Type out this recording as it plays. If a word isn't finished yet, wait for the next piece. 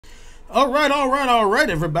Alright,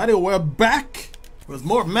 everybody. We're back with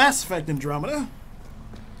more Mass Effect Andromeda.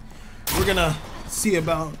 We're gonna see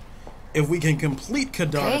about if we can complete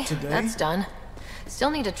Kadara today. That's done. Still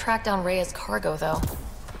need to track down Reyes' cargo, though.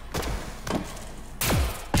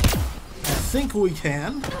 I think we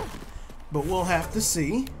can, but we'll have to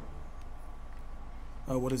see.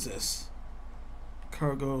 Oh, what is this?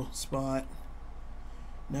 Cargo spot.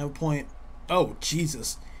 Nav point. Oh,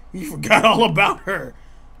 Jesus. We forgot all about her.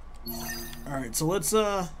 Alright, so let's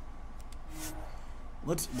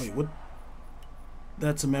wait, what?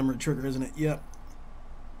 That's a memory trigger, isn't it? Yep.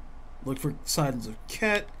 Look for signs of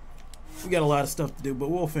Ket. We got a lot of stuff to do,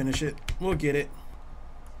 but we'll finish it. We'll get it.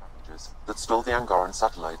 That stole the Angaran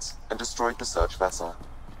satellites and destroyed the search vessel.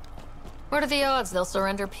 What are the odds they'll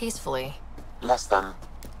surrender peacefully? Less than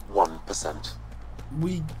 1%.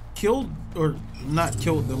 We killed, or not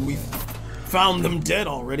killed them, we found them dead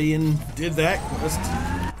already and did that quest.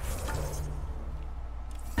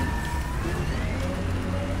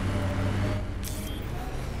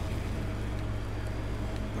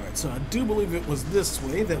 Alright, so I do believe it was this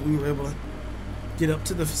way that we were able to get up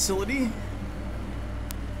to the facility.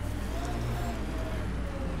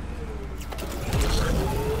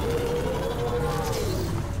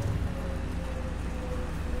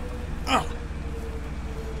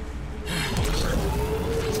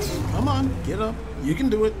 Come on, get up. You can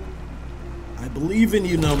do it. I believe in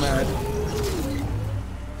you, Nomad.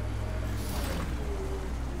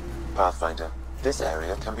 Pathfinder, this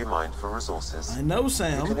area can be mined for resources. I know,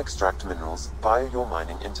 Sam. You can extract minerals via your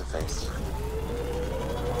mining interface.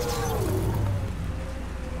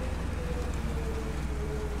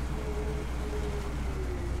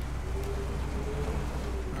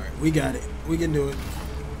 Alright, we got it. We can do it.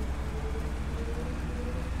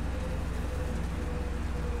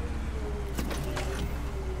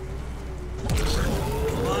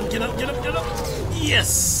 Get up, get up, get up!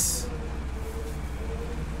 Yes!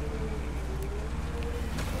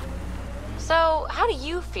 So, how do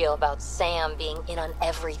you feel about Sam being in on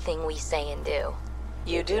everything we say and do?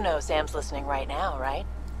 You do know Sam's listening right now, right?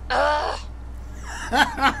 Ugh!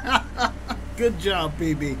 Good job,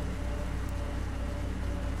 BB.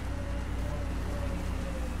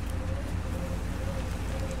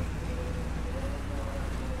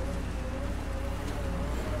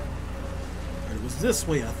 It was this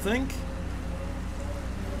way, I think.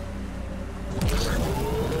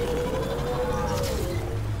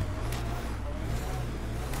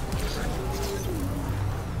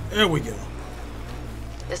 There we go.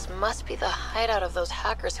 This must be the hideout of those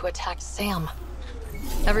hackers who attacked Sam.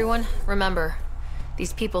 Everyone, remember,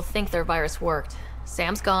 these people think their virus worked.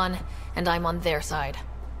 Sam's gone, and I'm on their side.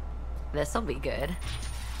 This'll be good.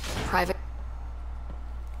 Private...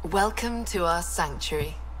 Welcome to our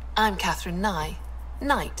sanctuary. I'm Catherine Nye,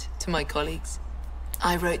 Knight to my colleagues.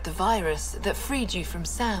 I wrote the virus that freed you from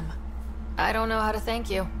Sam. I don't know how to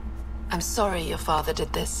thank you. I'm sorry your father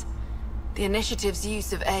did this. The Initiative's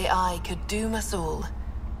use of AI could doom us all,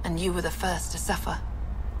 and you were the first to suffer.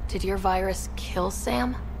 Did your virus kill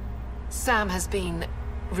Sam? Sam has been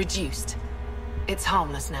reduced. It's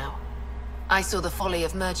harmless now. I saw the folly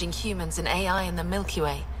of merging humans and AI in the Milky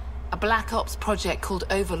Way, a Black Ops project called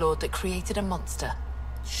Overlord that created a monster.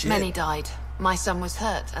 Shit. Many died. My son was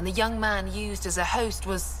hurt, and the young man used as a host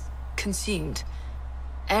was consumed.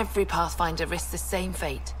 Every Pathfinder risks the same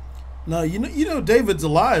fate. No, you know David's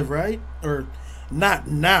alive, right? Or not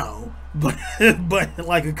now, but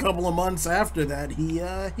like a couple of months after that,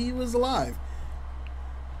 he was alive.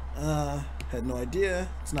 Had no idea.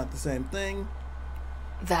 It's not the same thing.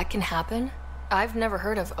 That can happen? I've never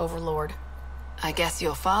heard of Overlord. I guess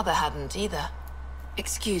your father hadn't either.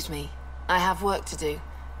 Excuse me. I have work to do.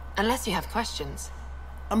 Unless you have questions.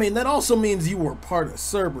 I mean, that also means you were part of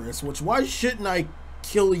Cerberus, which why shouldn't I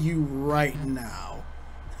kill you right now?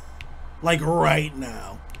 Like, right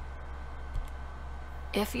now.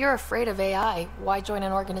 If you're afraid of AI, why join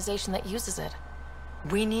an organization that uses it?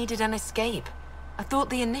 We needed an escape. I thought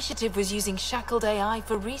the Initiative was using shackled AI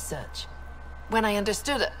for research. When I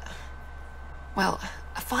understood it... Well,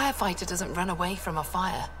 a firefighter doesn't run away from a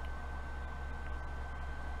fire.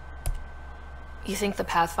 You think the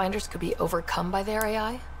Pathfinders could be overcome by their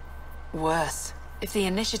AI? Worse. If the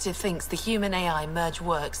Initiative thinks the human-AI merge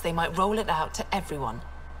works, they might roll it out to everyone.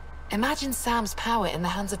 Imagine Sam's power in the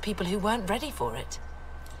hands of people who weren't ready for it.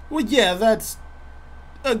 Well, yeah, that's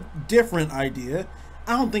a different idea.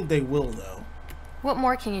 I don't think they will, though. What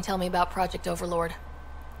more can you tell me about Project Overlord?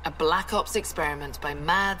 A Black Ops experiment by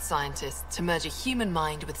mad scientists to merge a human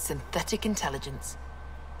mind with synthetic intelligence.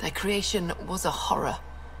 Their creation was a horror.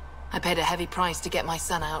 I paid a heavy price to get my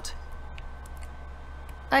son out.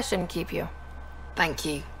 I shouldn't keep you. Thank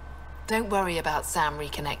you. Don't worry about Sam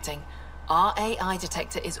reconnecting. Our AI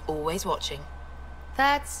detector is always watching.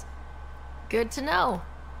 That's good to know.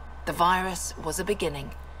 The virus was a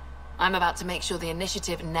beginning. I'm about to make sure the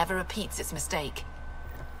initiative never repeats its mistake.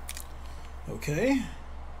 Okay.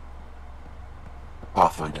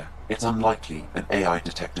 Pathfinder, it's unlikely an AI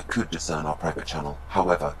detector could discern our private channel.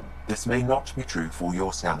 However, this may not be true for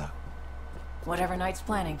your scanner. Whatever Knight's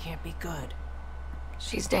planning can't be good.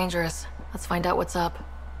 She's dangerous. Let's find out what's up.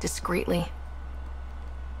 Discreetly.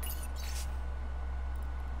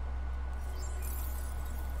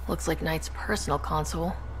 Looks like Knight's personal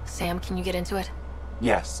console. Sam, can you get into it?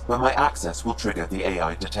 Yes, but my access will trigger the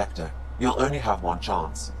AI detector. You'll only have one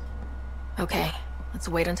chance. Okay, let's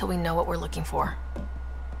wait until we know what we're looking for.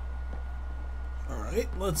 Alright,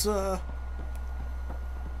 let's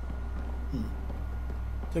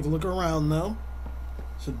take a look around though.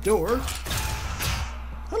 It's a door.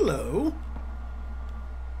 Hello.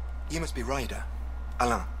 You must be Ryder.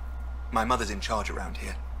 Alain. My mother's in charge around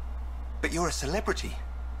here. But you're a celebrity.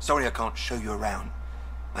 Sorry I can't show you around.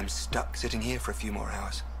 I'm stuck sitting here for a few more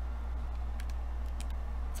hours.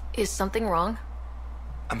 Is something wrong?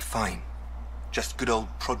 I'm fine. Just good old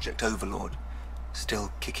Project Overlord.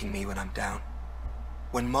 Still kicking me when I'm down.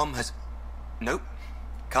 When Mom has... Nope.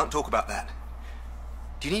 Can't talk about that.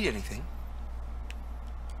 Do you need anything?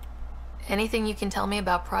 Anything you can tell me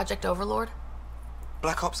about Project Overlord?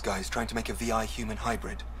 Black Ops guys trying to make a VI human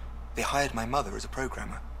hybrid. They hired my mother as a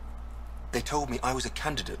programmer. They told me I was a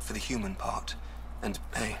candidate for the human part. And,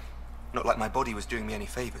 hey, not like my body was doing me any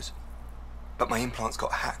favors. But my implants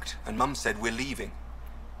got hacked, and Mum said we're leaving.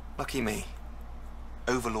 Lucky me.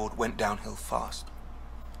 Overlord went downhill fast.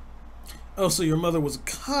 Oh, so your mother was a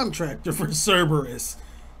contractor for Cerberus.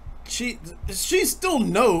 She still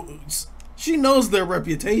knows. She knows their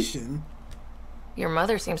reputation. Your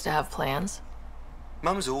mother seems to have plans.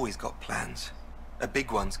 Mum's always got plans. A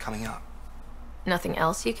big one's coming up. Nothing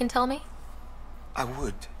else you can tell me? I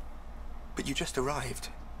would. But you just arrived.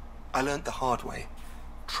 I learned the hard way.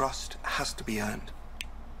 Trust has to be earned.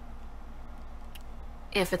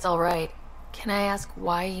 If it's all right, can I ask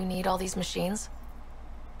why you need all these machines?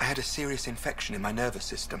 I had a serious infection in my nervous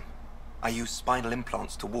system. I used spinal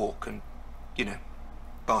implants to walk and, you know,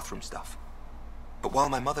 bathroom stuff. But while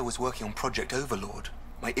my mother was working on Project Overlord,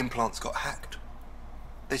 my implants got hacked.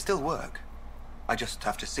 They still work. I just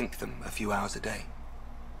have to sync them a few hours a day.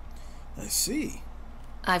 I see.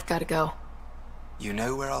 I've got to go. You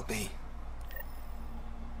know where I'll be.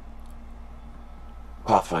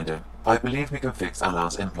 Pathfinder, I believe we can fix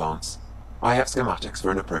Alain's implants. I have schematics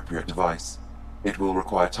for an appropriate device. It will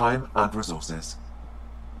require time and resources.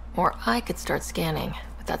 Or I could start scanning,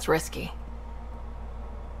 but that's risky.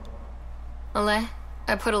 Malay,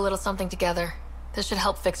 I put a little something together. This should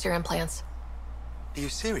help fix your implants. Are you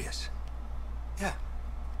serious? Yeah.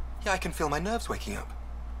 Yeah, I can feel my nerves waking up.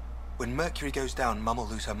 When Mercury goes down, Mum will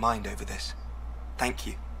lose her mind over this. Thank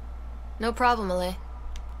you. No problem, Malay.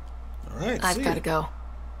 Alright, I've got to go.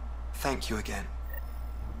 Thank you again.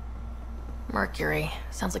 Mercury.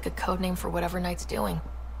 Sounds like a code name for whatever Knight's doing.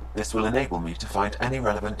 This will enable me to find any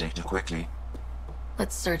relevant data quickly.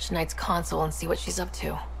 Let's search Knight's console and see what she's up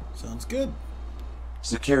to. Sounds good.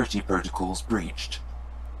 Security protocols breached.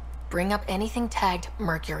 Bring up anything tagged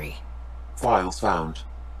Mercury. Files found.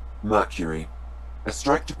 Mercury. A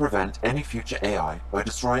strike to prevent any future AI by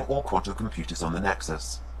destroying all quantum computers on the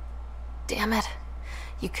Nexus. Damn it.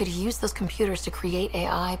 You could use those computers to create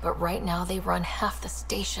AI, but right now they run half the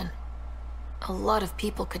station. A lot of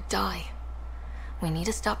people could die. We need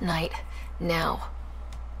to stop Knight, now.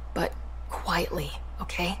 But quietly,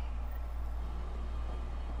 okay?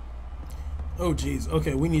 Oh geez.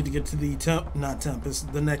 Okay, we need to get to the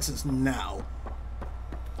the Nexus now.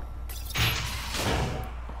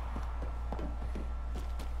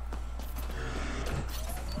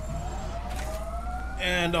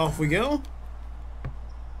 And off we go.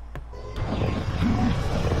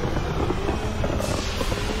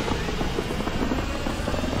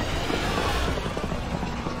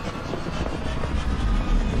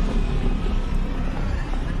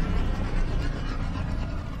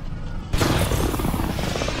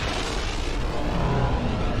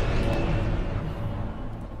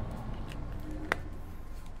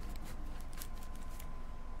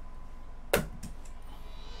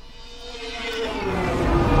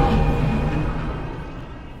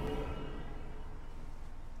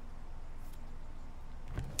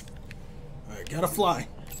 Gotta fly.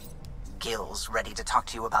 Gil's ready to talk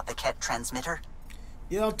to you about the Ket transmitter?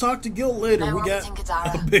 Yeah, I'll talk to Gil later. No We got orbiting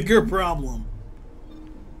Kadara. a bigger problem.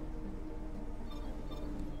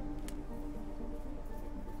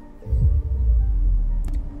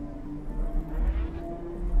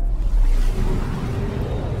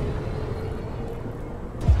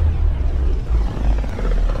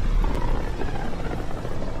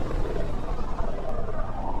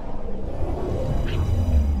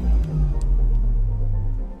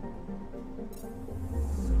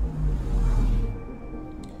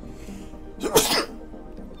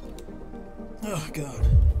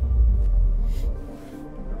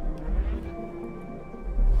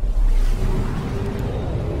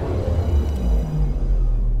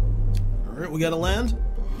 Alright, we gotta land.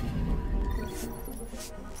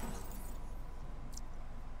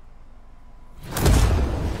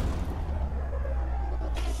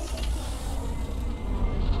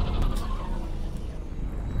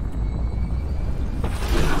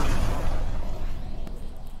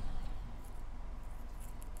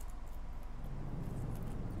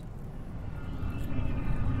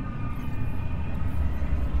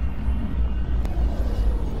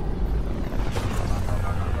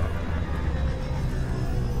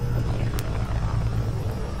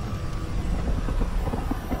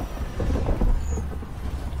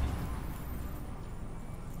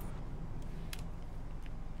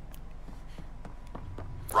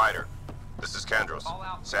 Ryder, this is Kandros.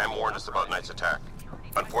 Sam warned us about Knight's attack.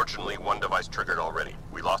 Unfortunately, one device triggered already.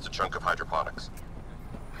 We lost a chunk of hydroponics.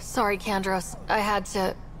 Sorry, Kandros. I had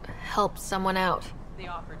to help someone out.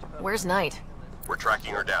 Where's Knight? We're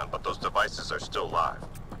tracking her down, but those devices are still live.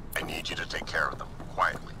 I need you to take care of them,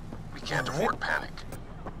 quietly. We can't afford panic.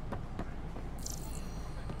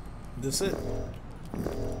 This it?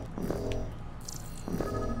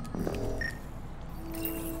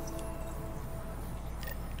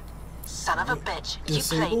 Son of a bitch,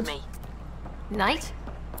 Disabled? you played me. Knight?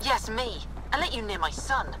 Yes, me. I let you near my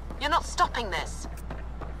son. You're not stopping this.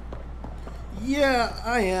 Yeah,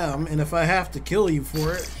 I am, and if I have to kill you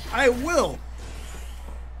for it, I will.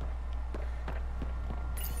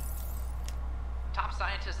 Top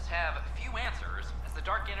scientists have few answers, as the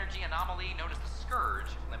dark energy anomaly known as the Scourge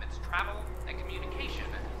limits travel and communication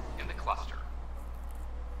in the cluster.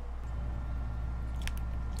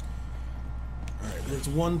 Alright, there's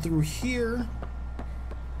one through here.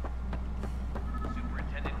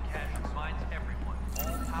 Superintendent Cash reminds everyone,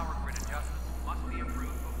 all power grid adjustments must be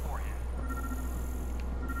approved beforehand.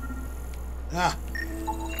 Ah,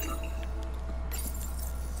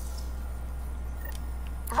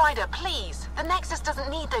 Ryder, please. The Nexus doesn't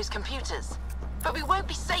need those computers. But we won't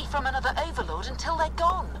be safe from another Overlord until they're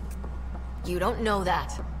gone. You don't know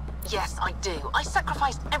that. Yes, I do. I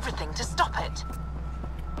sacrificed everything to stop it.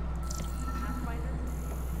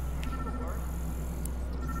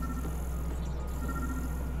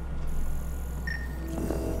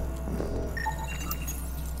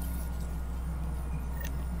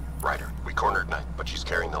 Ryder, we cornered Knight, but she's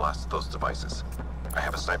carrying the last of those devices. I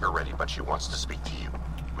have a sniper ready, but she wants to speak to you.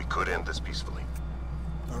 We could end this peacefully.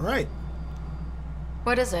 alright.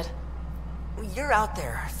 What is it? You're out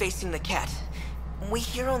there, facing the Ket. We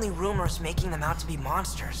hear only rumors making them out to be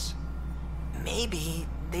monsters. Maybe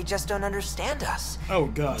they just don't understand us. Oh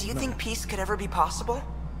god, Do you no. think peace could ever be possible?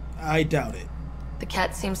 I doubt it. The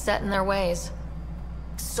Ket seems set in their ways.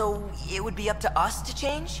 So it would be up to us to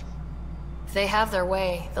change? If they have their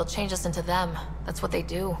way, they'll change us into them. That's what they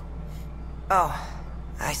do. Oh,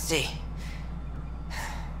 I see.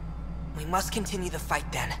 We must continue the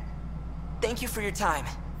fight then. Thank you for your time.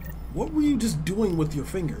 What were you just doing with your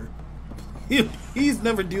finger? He's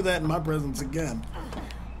never do that in my presence again.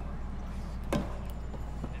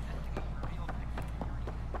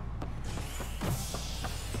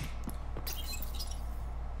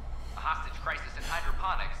 A hostage crisis in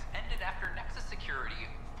hydroponics ended after Nexus security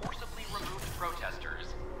forcibly removed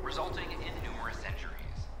protesters, resulting in numerous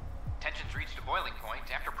injuries. Tensions reached a boiling point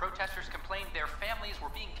after protesters complained their families were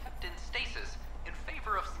being kept in stasis in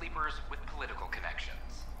favor of sleepers with political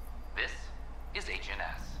connections. This is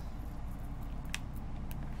HNS.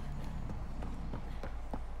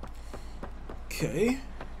 Okay.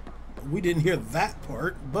 We didn't hear that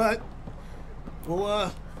part, but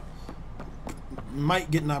we'll might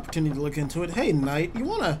get an opportunity to look into it. Hey Knight, you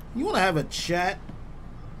wanna have a chat?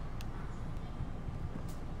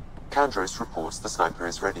 Kandros reports the sniper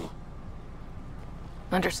is ready.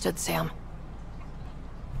 Understood, Sam.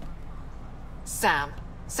 Sam,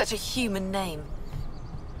 such a human name.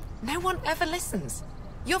 No one ever listens.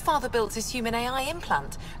 Your father built his human AI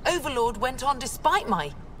implant. Overlord went on despite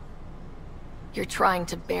my... You're trying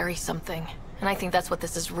to bury something, and I think that's what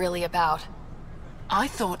this is really about. I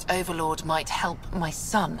thought Overlord might help my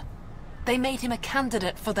son. They made him a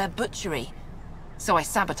candidate for their butchery. So I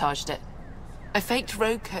sabotaged it. I faked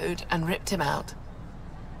rogue code and ripped him out.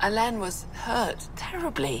 Alain was hurt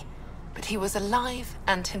terribly, but he was alive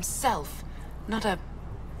and himself, not a...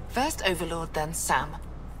 First Overlord, then Sam.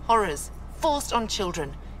 Horrors, forced on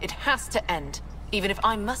children. It has to end, even if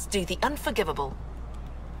I must do the unforgivable.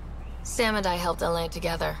 Sam and I helped Alain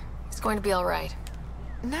together. It's going to be all right.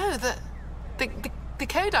 No, the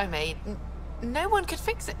code I made, no one could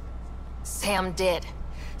fix it. Sam did.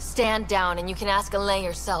 Stand down and you can ask Alain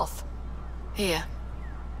yourself. Here,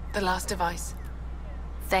 the last device.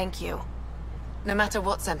 Thank you. No matter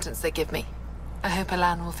what sentence they give me, I hope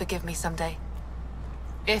Alan will forgive me someday.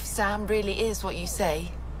 If Sam really is what you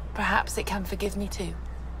say, perhaps it can forgive me too.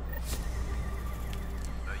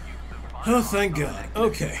 Oh, thank God.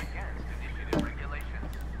 Okay.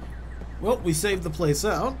 Well, we saved the place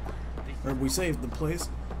out. Or we saved the place.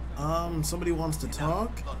 Somebody wants to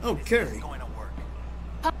talk? Oh, Carrie.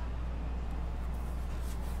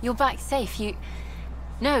 You're back safe,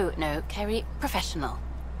 No, Kerry, professional.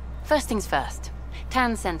 First things first.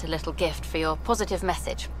 Tan sent a little gift for your positive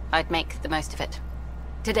message. I'd make the most of it.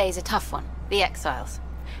 Today's a tough one. The Exiles.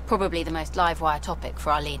 Probably the most live-wire topic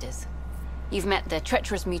for our leaders. You've met the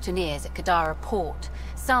treacherous mutineers at Kadara port.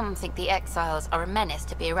 Some think the Exiles are a menace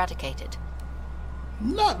to be eradicated.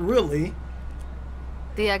 Not really.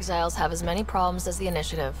 The Exiles have as many problems as the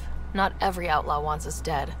Initiative. Not every outlaw wants us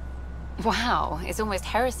dead. Wow, it's almost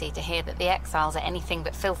heresy to hear that the Exiles are anything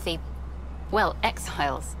but filthy... well,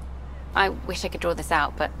 exiles. I wish I could draw this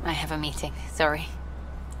out, but I have a meeting. Sorry.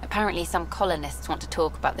 Apparently some colonists want to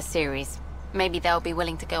talk about the series. Maybe they'll be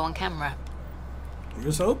willing to go on camera.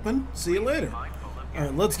 Here's hoping. See you later.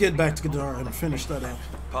 Alright, let's get back to Kadara and finish that up.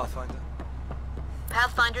 Pathfinder?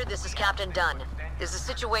 Pathfinder, this is Captain Dunn. There's a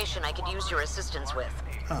situation I could use your assistance with.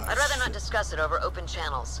 I'd rather not discuss it over open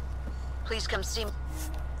channels. Please come see me.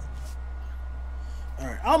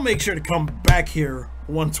 Alright, I'll make sure to come back here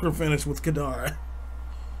once we're finished with Kadara.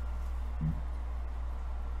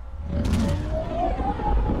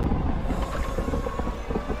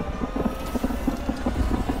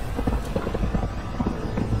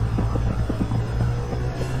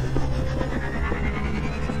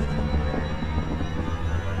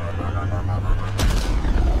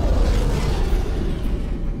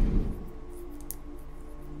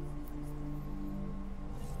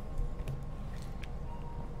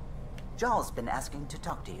 Jarl's been asking to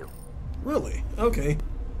talk to you. Really? Okay.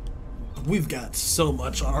 We've got so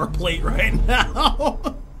much on our plate right now.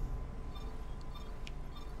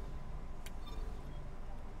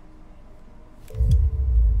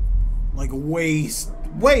 Like way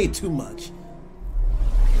too much.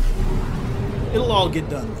 It'll all get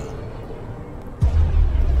done though.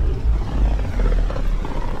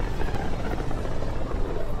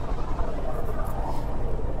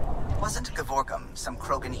 Wasn't Gavorkum some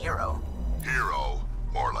Krogan hero? Hero?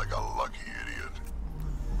 More like a lucky idiot.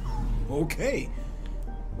 Okay.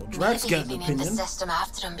 Well, Drax got an Maybe opinion. named the system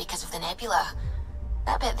after him because of the nebula.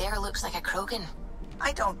 That bit there looks like a Krogan.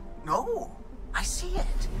 I don't know. I see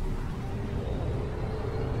it.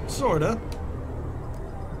 Sorta.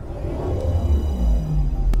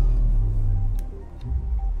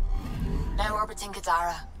 Now orbiting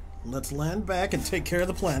Kadara. Let's land back and take care of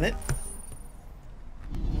the planet.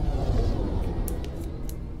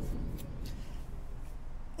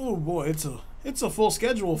 Oh boy, it's a full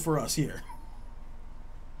schedule for us here.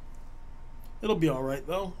 It'll be all right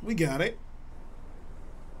though. We got it.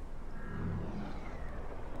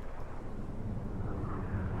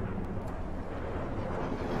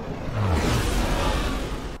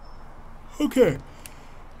 Okay.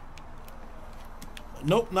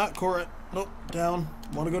 Nope, not Corit. Nope, down.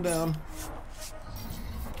 Want to go down.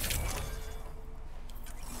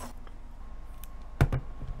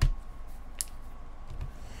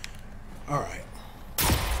 Alright.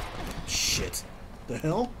 Shit. The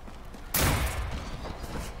hell?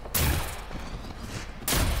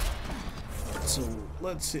 So,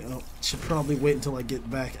 let's see. Oh, should probably wait until I get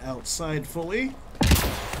back outside fully.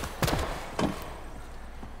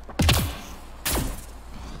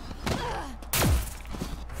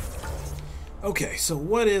 Okay, so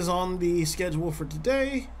what is on the schedule for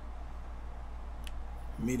today?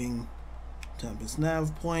 Meeting Tempest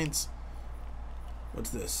nav points.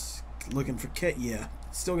 What's this? Looking for Ket? Yeah,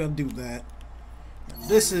 still gotta do that.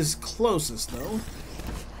 This is closest though.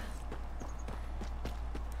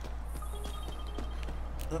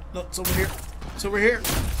 No, it's over here. It's over here.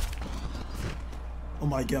 Oh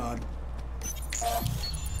my god.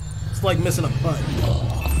 It's like missing a putt.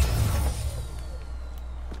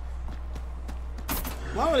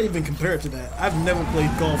 Why would I even compare it to that? I've never played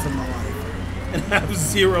golf in my life, and I have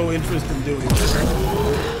zero interest in doing it.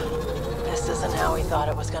 This isn't how we thought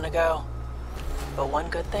it was gonna go. But one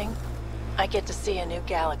good thing, I get to see a new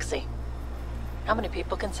galaxy. How many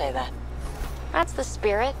people can say that? That's the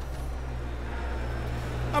spirit.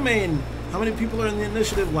 I mean, how many people are in the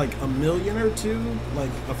initiative? Like a million or two?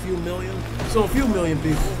 Like a few million? So a few million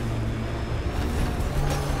people.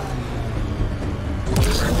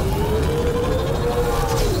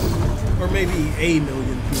 Or maybe a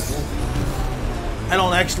million people. I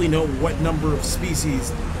don't actually know what number of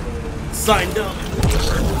species signed up.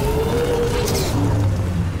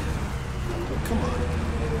 Oh, come on.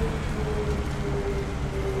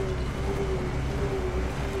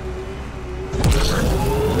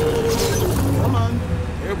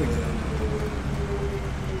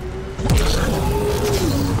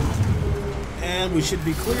 and we should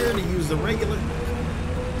be clear to use the regular.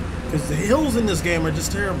 Because the hills in this game are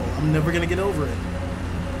just terrible. I'm never going to get over it.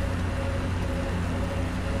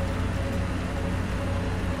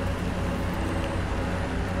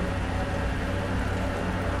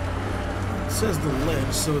 It says the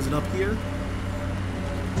ledge, so is it up here?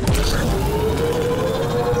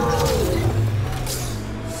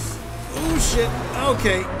 Oh shit,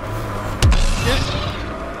 okay.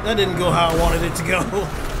 Yeah, that didn't go how I wanted it to go.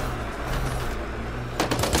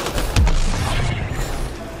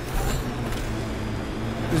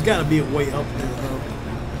 There's gotta be a way up there though.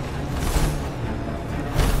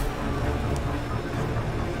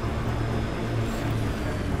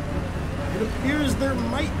 It appears there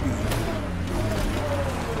might be.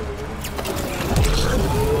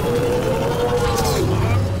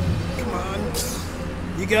 Come on.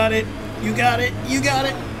 You got it. You got it. You got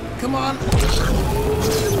it. Come on.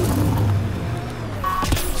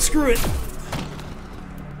 Screw it.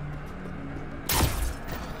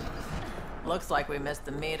 Looks like we missed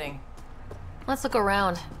the meeting. Let's look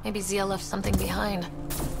around. Maybe Zia left something behind.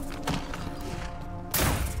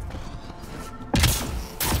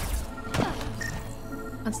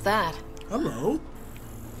 What's that? Hello.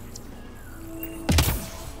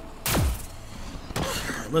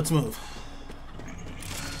 Alright, let's move.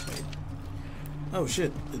 Wait. Oh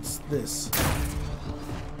shit, it's this.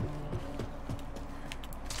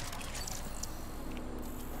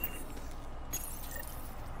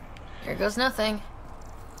 Here goes nothing.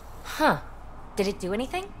 Huh. Did it do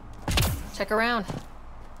anything? Check around.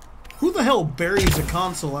 Who the hell buries a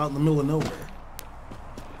console out in the middle of nowhere?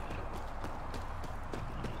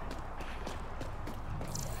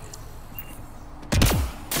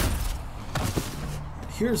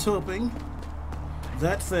 Here's hoping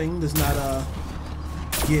that thing does not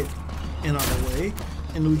get in our way,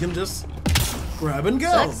 and we can just grab and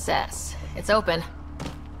go. Success. It's open.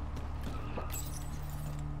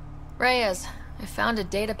 Reyes, I found a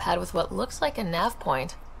data pad with what looks like a nav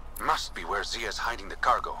point. Must be where Zia's hiding the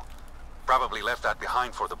cargo. Probably left that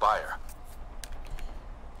behind for the buyer.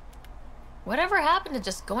 Whatever happened to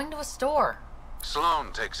just going to a store?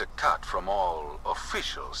 Sloane takes a cut from all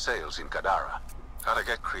official sales in Kadara. Gotta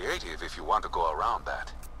get creative if you want to go around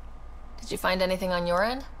that. Did you find anything on your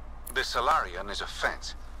end? The Salarian is a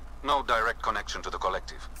fence. No direct connection to the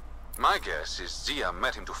collective. My guess is Zia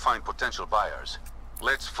met him to find potential buyers.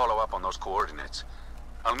 Let's follow up on those coordinates.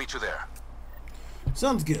 I'll meet you there.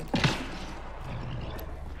 Sounds good.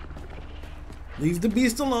 Leave the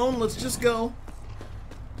beast alone. Let's just go.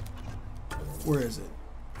 Where is it?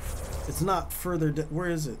 It's not further. Where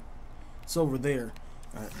is it? It's over there.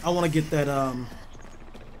 All right. I want to get that. I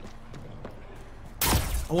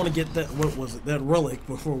want to get that. What was it? That relic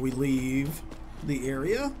before we leave the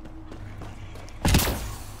area.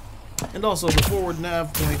 And also, the forward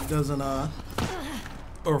nav point doesn't.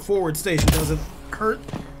 Or forward station doesn't hurt.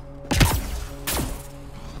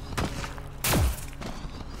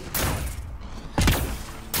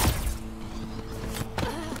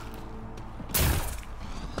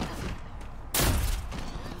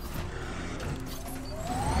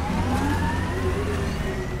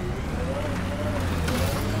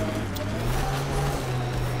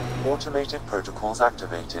 Automated protocols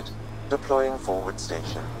activated. Deploying forward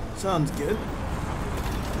station. Sounds good.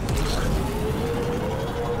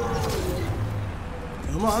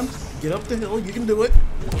 Come on, get up the hill. You can do it.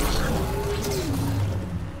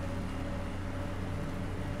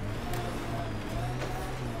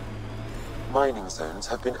 Mining zones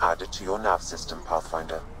have been added to your nav system,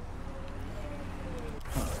 Pathfinder.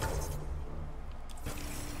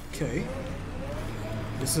 Okay.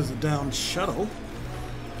 This is a downed shuttle.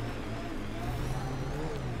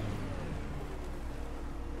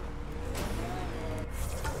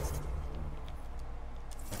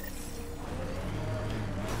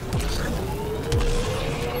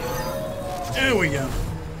 There we go.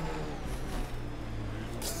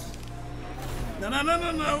 No, no, no,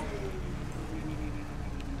 no, no.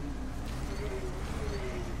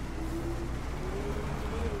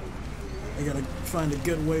 I gotta find a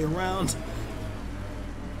good way around.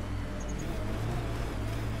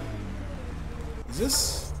 Is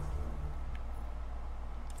this?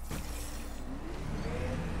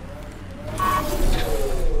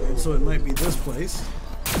 And so it might be this place,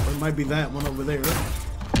 or it might be that one over there.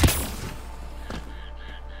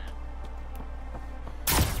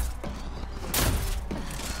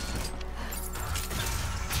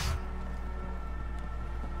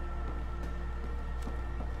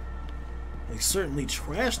 They certainly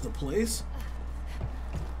trashed the place.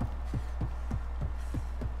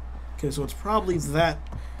 Okay, so it's probably that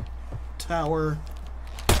tower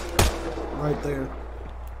right there.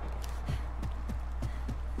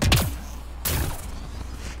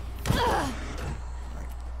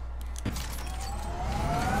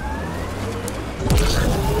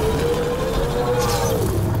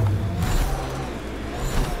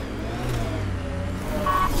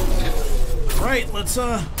 Right, let's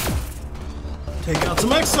take out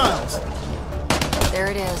some exiles. There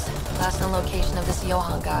it is. Last known location of this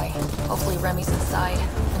Johann guy. Hopefully Remy's inside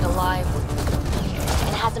and alive.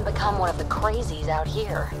 And hasn't become one of the crazies out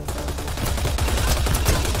here.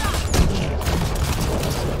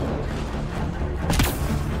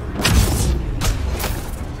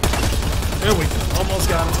 There we go. Almost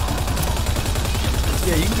got him.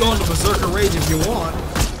 Yeah, you can go into Berserker Rage if you want.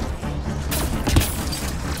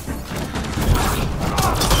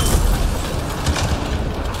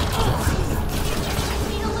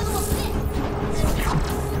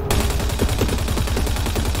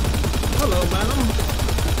 Hello, madam.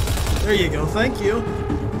 There you go. Thank you.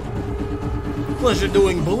 Pleasure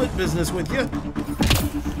doing bullet business with you.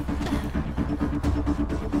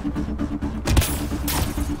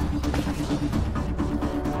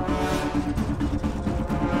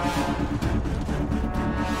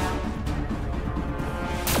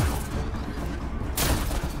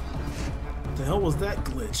 The hell was that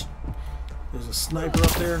glitch? There's a sniper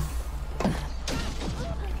up there.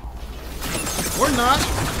 Or not.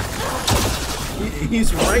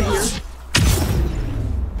 He's right here.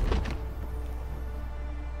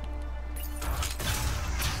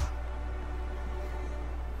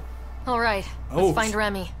 All right, let's find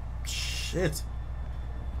Remy. Shit.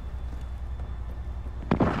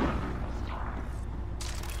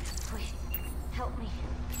 Please, help me.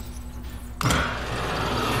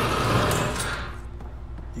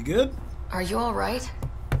 You good? Are you all right?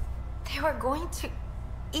 They were going to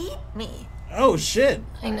eat me. Oh shit.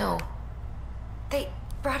 I know. They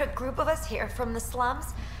brought a group of us here from the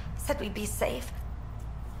slums, said we'd be safe.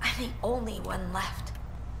 I'm the only one left.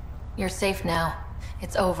 You're safe now.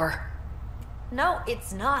 It's over. No,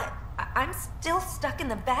 it's not. I'm still stuck in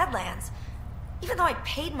the Badlands, even though I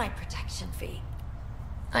paid my protection fee.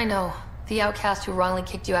 I know. The outcast who wrongly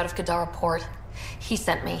kicked you out of Kadara port. He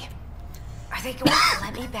sent me. Are they going to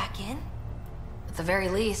let me back in? At the very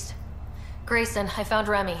least. Grayson, I found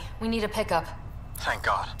Remy. We need a pickup. Thank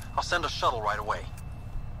God. I'll send a shuttle right away.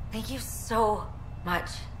 Thank you so much.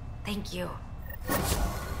 Thank you.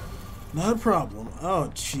 Not a problem.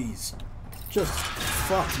 Oh, jeez. Just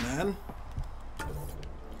fuck, man.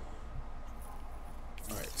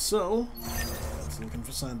 Alright, so let's looking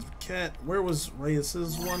for signs of a cat. Where was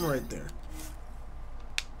Reyes's one? Right there.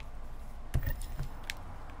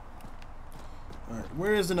 Alright,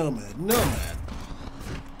 where is the Nomad? Nomad!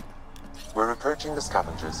 We're approaching the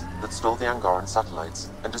scavengers that stole the Angaran satellites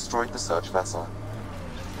and destroyed the search vessel.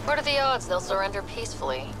 What are the odds they'll surrender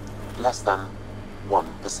peacefully? Less than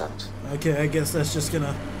 1%. Okay, I guess that's just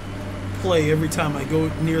gonna play every time I go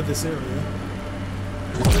near this area.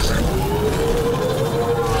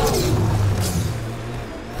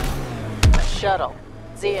 A shuttle.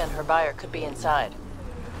 Zia and her buyer could be inside.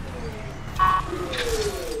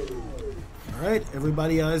 Alright,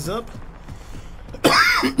 everybody eyes up.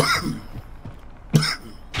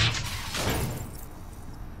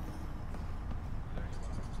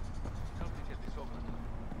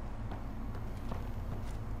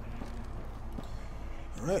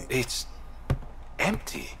 Alright. It's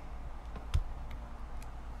empty.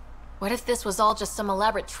 What if this was all just some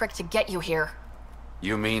elaborate trick to get you here?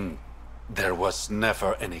 You mean there was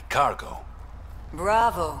never any cargo?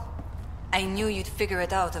 Bravo. I knew you'd figure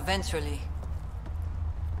it out eventually.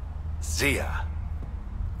 Zia.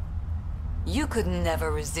 You could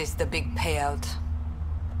never resist the big payout.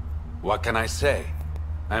 What can I say?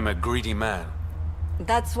 I'm a greedy man.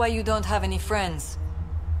 That's why you don't have any friends.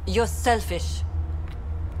 You're selfish.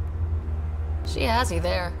 She has you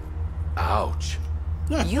there. Ouch.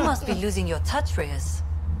 You must be losing your touch, Reyes.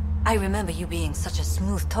 I remember you being such a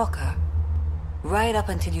smooth talker. Right up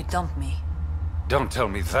until you dumped me. Don't tell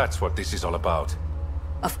me that's what this is all about.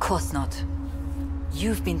 Of course not.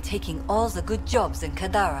 You've been taking all the good jobs in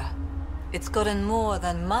Kadara. It's gotten more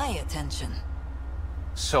than my attention.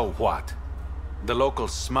 So what? The local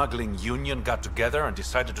smuggling union got together and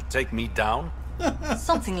decided to take me down?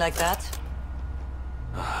 Something like that.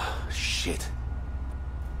 Shit.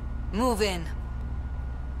 Move in.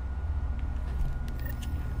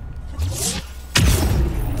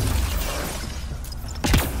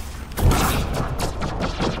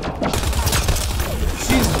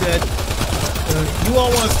 She's dead. You all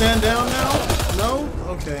want to stand down now? No?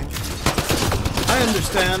 Okay. I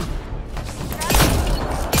understand.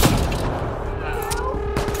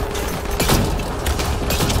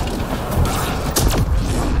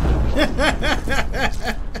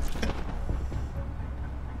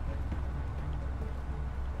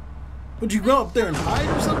 Would you go up there and hide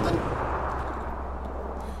or something?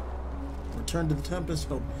 Return to the Tempest.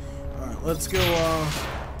 Oh. Alright, let's go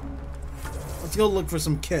look for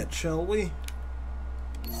some Ket, shall we?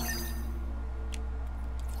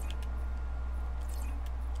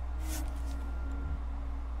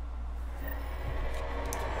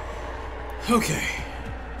 Okay.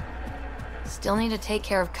 Still need to take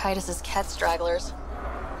care of Kaitis' Ket stragglers.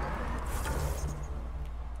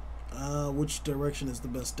 Which direction is the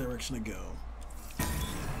best direction to go?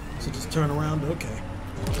 So just turn around? Okay.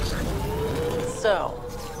 So,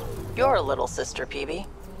 you're a little sister, Peebee.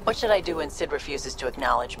 What should I do when Sid refuses to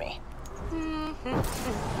acknowledge me?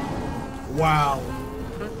 Wow.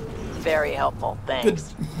 Very helpful,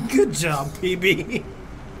 thanks. Good job, PB.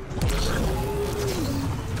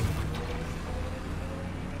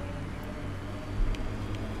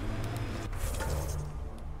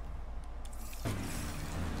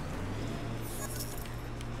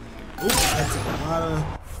 Ooh, that's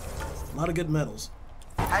a lot of good medals.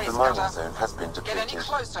 Hey, The mining Scudder. zone has been Get depleted. any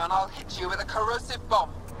closer and I'll hit you with a corrosive bomb.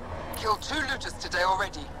 Killed 2 looters today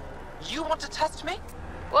already. You want to test me?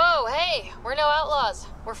 Whoa, hey, we're no outlaws.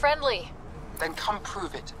 We're friendly. Then come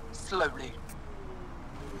prove it, slowly.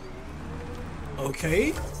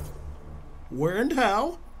 Okay. Where and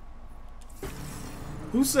how?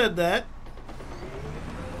 Who said that?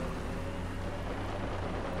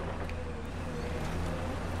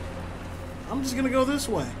 I'm just gonna go this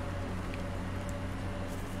way.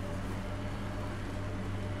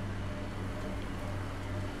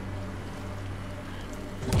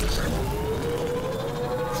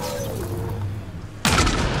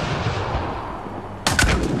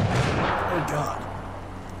 Oh God.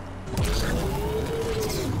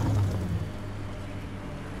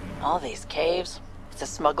 All these caves. It's a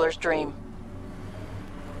smuggler's dream.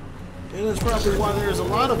 And that's probably why there's a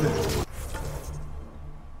lot of it.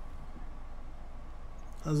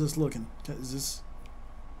 How's this looking? Is this...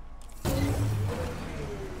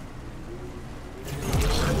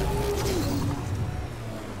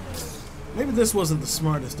 Maybe this wasn't the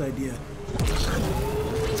smartest idea.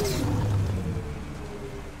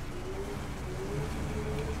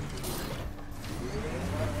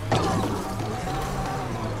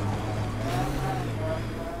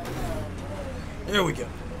 There we go.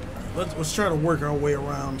 Let's try to work our way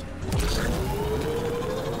around.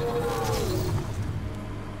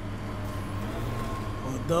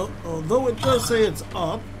 Although it does say it's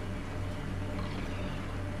up.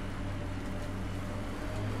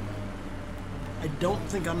 I don't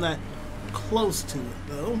think I'm that close to it,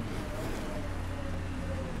 though.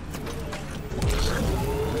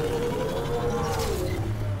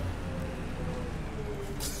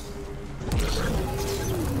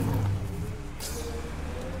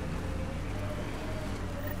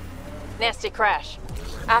 Nasty crash.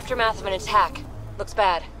 Aftermath of an attack. Looks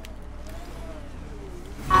bad.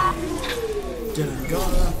 Didn't go.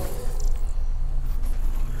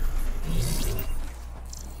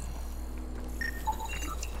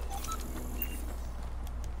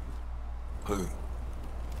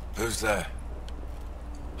 Who's there?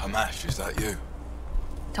 Hamash, is that you?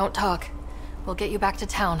 Don't talk. We'll get you back to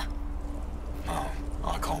town. No,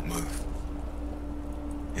 I can't move.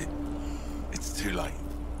 It's too late.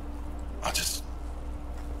 I just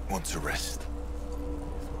want to rest.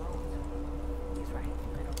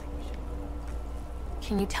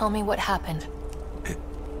 Can you tell me what happened?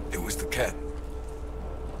 It was the Ket.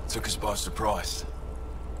 Took us by surprise.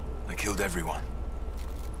 They killed everyone.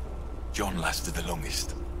 John lasted the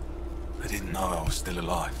longest. They didn't know I was still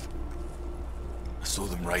alive. I saw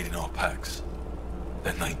them raiding our packs.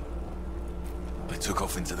 Then they took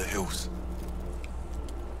off into the hills.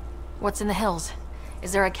 What's in the hills?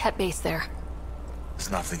 Is there a Ket base there?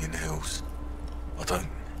 There's nothing in the hills.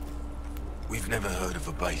 We've never heard of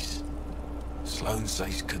a base. Sloane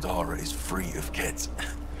says Kadara is free of Ket.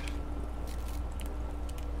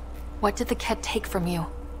 What did the Ket take from you?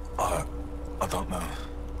 I don't know.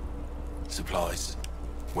 Supplies,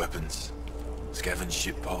 weapons, scavenged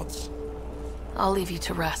ship parts. I'll leave you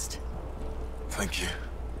to rest. Thank you.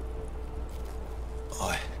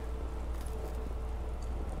 I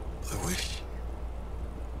wish.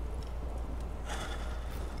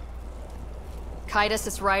 Kaitis,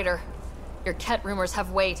 it's Ryder. Your Ket rumors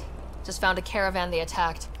have weight. Just found a caravan they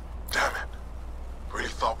attacked. Damn it. Really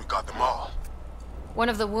thought we got them all. One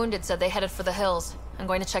of the wounded said they headed for the hills. I'm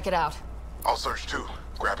going to check it out. I'll search too.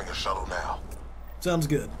 Grabbing a shuttle now. Sounds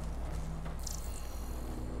good.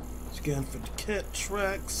 Scan for the Ket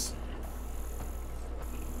tracks.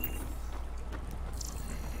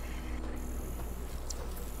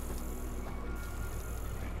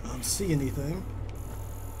 I don't see anything.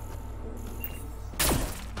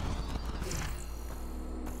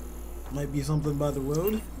 Might be something by the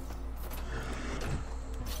road.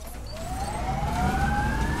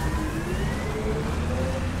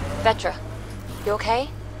 Vetra, you okay?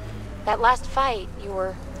 That last fight, you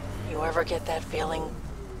were... You ever get that feeling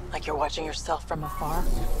like you're watching yourself from afar?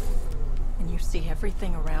 And you see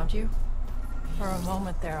everything around you? For a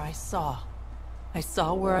moment there, I saw. I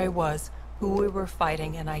saw where I was, who we were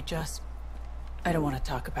fighting, and I don't want to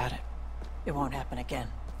talk about it. It won't happen again.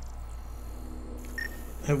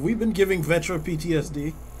 Have we been giving Vetra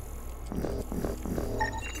PTSD?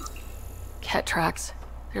 Cat tracks.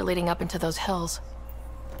 They're leading up into those hills.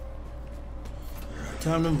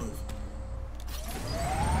 Time to move.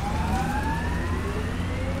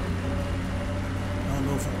 I don't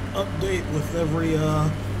know if I'll update with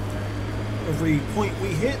every point we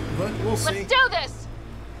hit, but we'll see. Let's do this!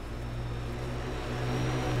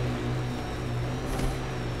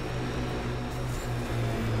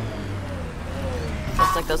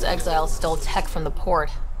 Looks like those exiles stole tech from the port.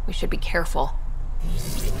 We should be careful.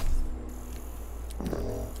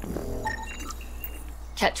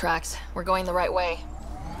 Ket tracks. We're going the right way.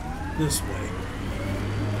 This way.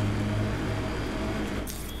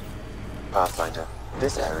 Pathfinder,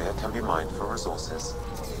 this area can be mined for resources.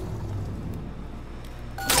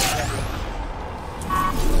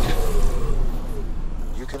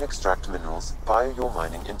 You can extract minerals via your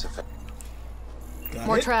mining interface.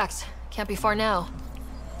 More tracks. Can't be far now.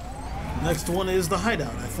 Next one is the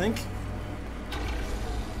hideout, I think.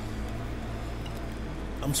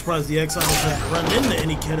 I'm surprised the exiles haven't run into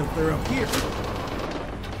any kid if they're up here.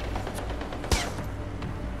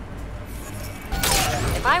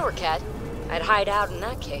 If I were Ket, I'd hide out in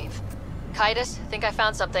that cave. Kaitis, think I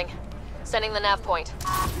found something. Sending the nav point.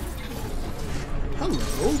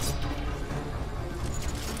 Hello.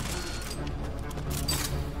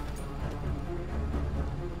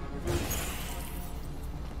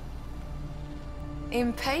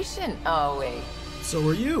 Impatient, are we? So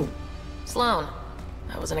are you. Sloane,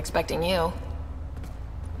 I wasn't expecting you.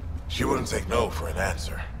 She wouldn't take no for an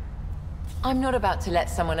answer. I'm not about to let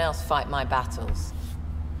someone else fight my battles.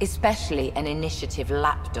 Especially an initiative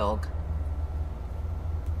lapdog.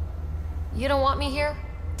 You don't want me here?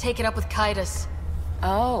 Take it up with Kaitis.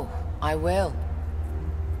 Oh, I will.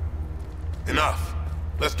 Enough.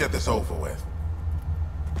 Let's get this over with.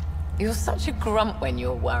 You're such a grump when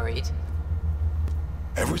you're worried.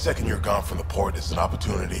 Every second you're gone from the port is an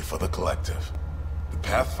opportunity for the collective. The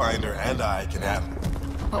Pathfinder and I can have it.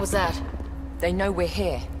 What was that? They know we're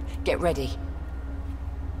here. Get ready.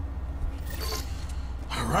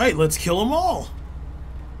 Alright, let's kill them all.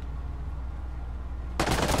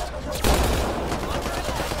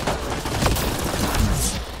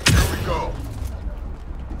 Here we go.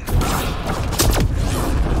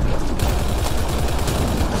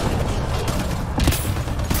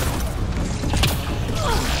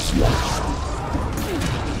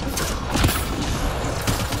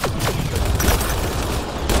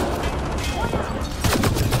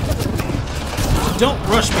 Don't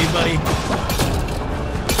rush me, buddy.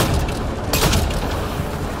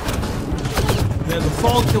 Yeah, the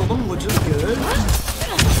fall killed him, which is good.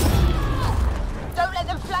 Don't let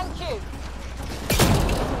them flank you.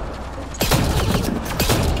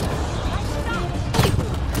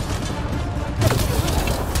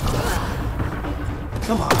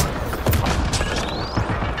 Come on.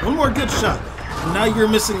 One more good shot. And now you're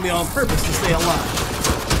missing me on purpose to stay alive.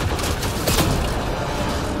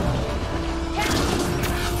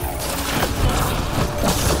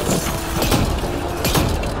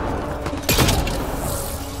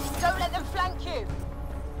 Don't let them flank you.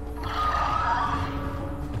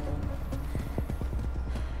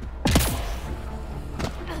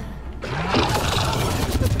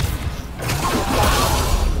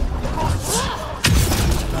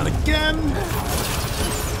 Not again.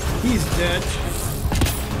 He's dead.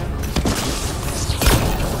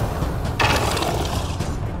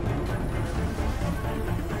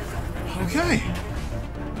 Okay.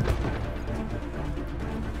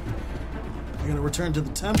 We're gonna return to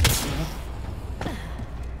the Tempest now.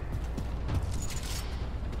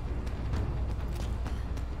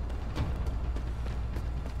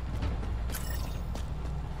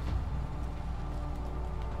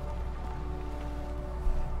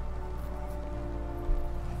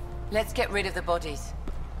 Let's get rid of the bodies.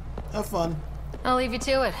 Have fun. I'll leave you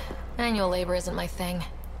to it. Manual labor isn't my thing.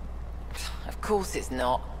 Of course it's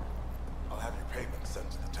not. I'll have your payment sent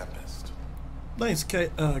to the Tempest. Thanks,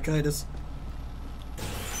 Kaitis.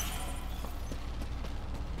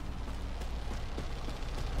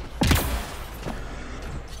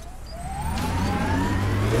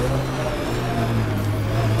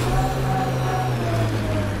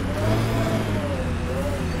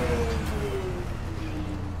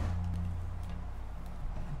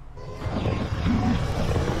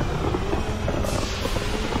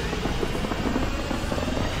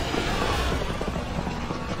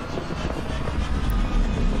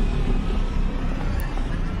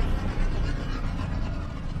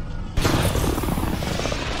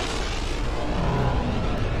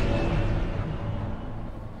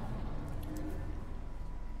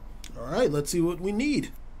 Alright, let's see what we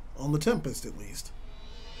need. On the Tempest, at least.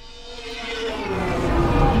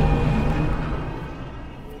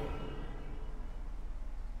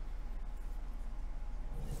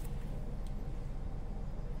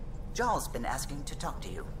 Jarl's been asking to talk to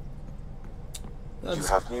you. You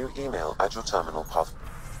have new email at your terminal, Path.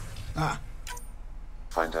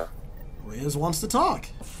 Finder. Reyes wants to talk.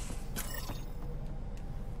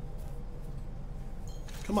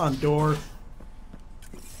 Come on, door.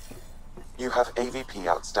 You have AVP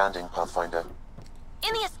outstanding, Pathfinder.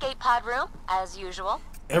 In the escape pod room, as usual.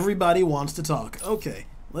 Everybody wants to talk. Okay,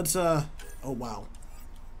 let's, oh, wow.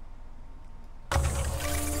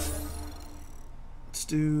 Let's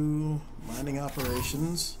do mining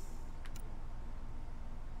operations.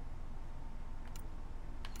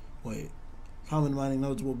 Wait. Common mining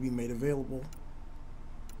nodes will be made available.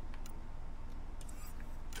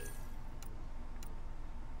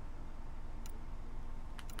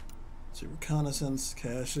 So reconnaissance,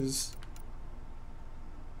 caches.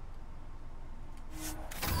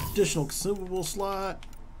 Additional consumable slot.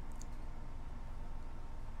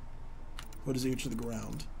 What is each of the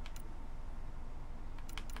ground?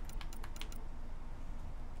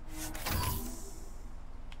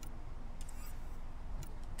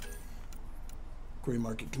 Gray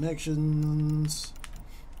market connections.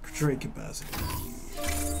 Trade capacity.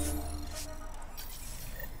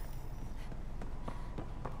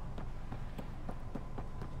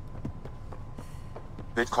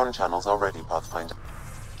 Bitcoin channels are ready, Pathfinder.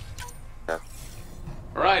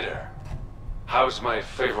 Ryder, how's my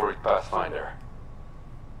favorite Pathfinder?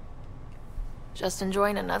 Just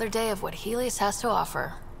enjoying another day of what Helios has to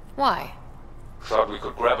offer. Why? Thought we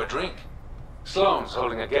could grab a drink. Sloane's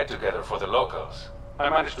holding a get-together for the locals. I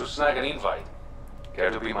managed to snag an invite.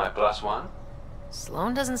 Care to be my +1?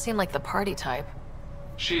 Sloane doesn't seem like the party type.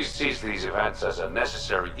 She sees these events as a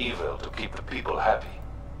necessary evil to keep the people happy.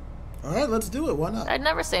 Alright, let's do it. Why not? I'd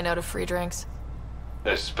never say no to free drinks.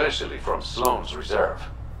 Especially from Sloane's reserve.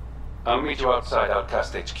 I'll meet you outside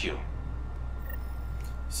Outcast HQ.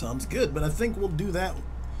 Sounds good, but I think we'll do that.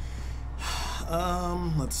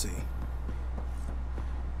 Let's see.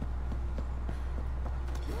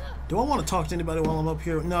 Do I want to talk to anybody while I'm up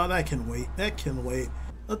here? No, that can wait. That can wait.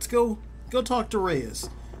 Let's go talk to Reyes.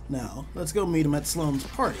 Now, let's go meet him at Sloane's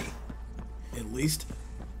party. At least.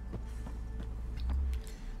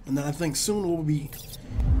 And then I think soon we'll be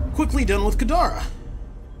quickly done with Kadara.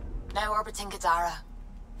 Now orbiting Kadara.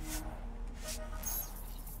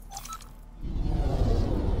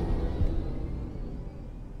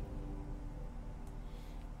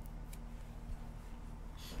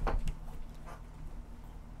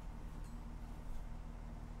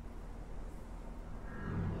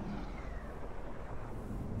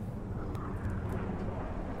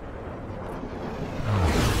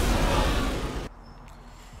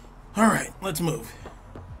 Alright, let's move.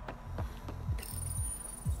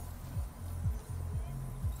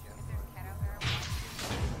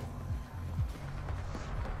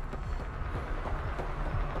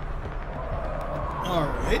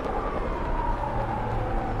 Alright.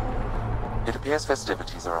 It appears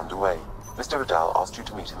festivities are underway. Mr. Vidal asked you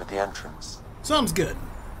to meet him at the entrance. Sounds good.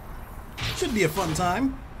 Should be a fun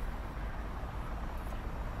time.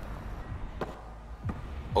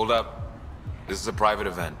 Hold up. This is a private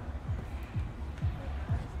event.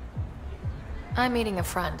 I'm meeting a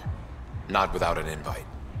friend. Not without an invite.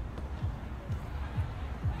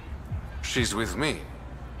 She's with me.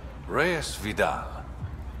 Reyes Vidal.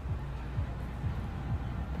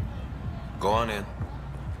 Go on in.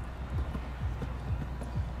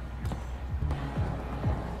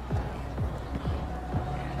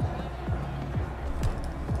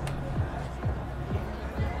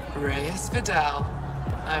 Reyes Vidal.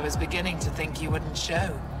 I was beginning to think you wouldn't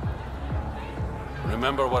show.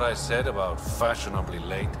 Remember what I said about fashionably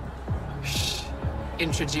late? Shh.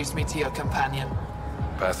 Introduce me to your companion.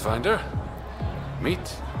 Pathfinder, meet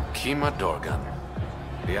Kima Dorgan,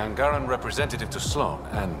 the Angaran representative to Sloane,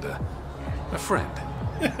 and a friend.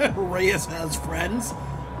 Reyes has friends?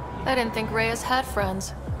 I didn't think Reyes had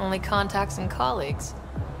friends. Only contacts and colleagues.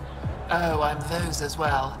 Oh, I'm those as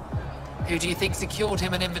well. Who do you think secured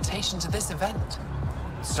him an invitation to this event?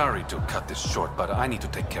 Sorry to cut this short, but I need to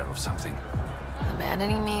take care of something.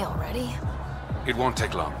 Abandoning me already? It won't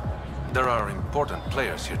take long. There are important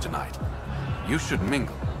players here tonight. You should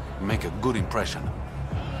mingle, make a good impression.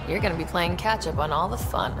 You're gonna be playing catch-up on all the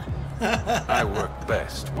fun. I work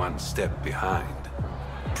best one step behind.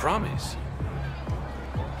 Promise.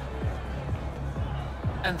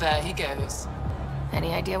 And there he goes.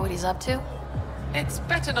 Any idea what he's up to? It's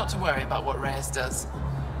better not to worry about what Reyes does.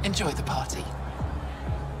 Enjoy the party.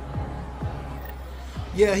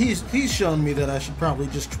 Yeah, he's shown me that I should probably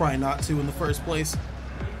just try not to in the first place.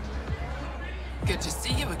 Good to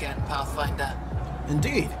see you again, Pathfinder.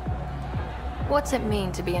 Indeed. What's it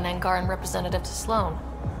mean to be an Angaran representative to Sloane?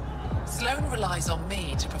 Sloane relies on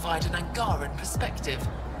me to provide an Angaran perspective.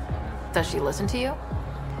 Does she listen to you?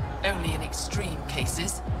 Only in extreme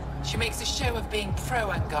cases. She makes a show of being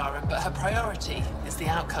pro-Angaran, but her priority is the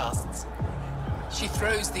outcasts. She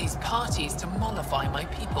throws these parties to mollify my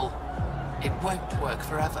people. It won't work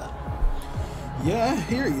forever. Yeah, I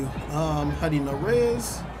hear you. How do you know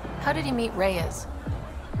Reyes? How did you meet Reyes?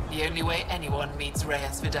 The only way anyone meets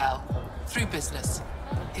Reyes Vidal. Through business.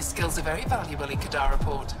 His skills are very valuable in Kadara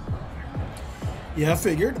Port. Yeah, I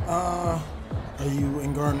figured. Are you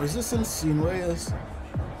Angaran Resistance? Seen Reyes?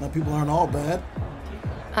 Now people aren't all bad.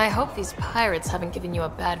 I hope these pirates haven't given you a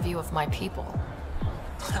bad view of my people.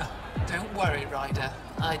 Don't worry, Ryder.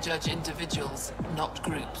 I judge individuals, not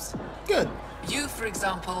groups. Good. You, for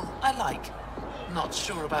example, I like. Not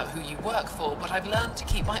sure about who you work for, but I've learned to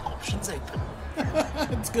keep my options open.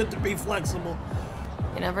 It's good to be flexible.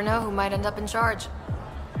 You never know who might end up in charge.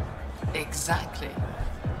 Exactly.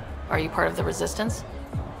 Are you part of the Resistance?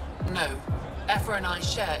 No. Efra and I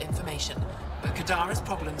share information, but Kadara's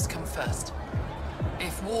problems come first.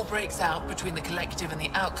 If war breaks out between the Collective and the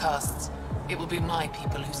Outcasts, it will be my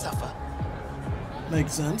people who suffer.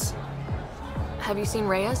 Makes sense. Have you seen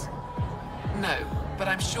Reyes? No, but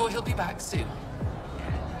I'm sure he'll be back soon.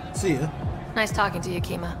 See ya. Nice talking to you,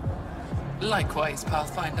 Kima. Likewise,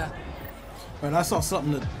 Pathfinder. Right, I saw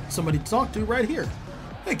something that somebody to talk to right here.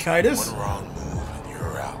 Hey, Kitus. One wrong move and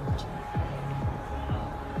you're out.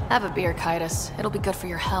 Have a beer, Kitus. It'll be good for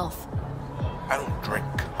your health. I don't drink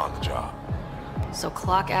on the job. So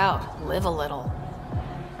clock out. Live a little.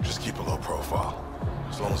 Just keep a low profile.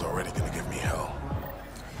 Sloane's already gonna give me hell.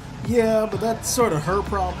 Yeah, but that's sort of her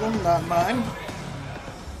problem, not mine.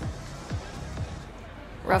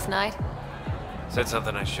 Rough night? Said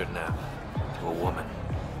something I shouldn't have. To a woman.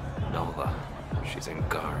 Nola. She's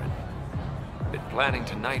Angaran. Been planning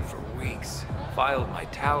tonight for weeks. Filed my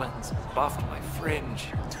talons, buffed my fringe.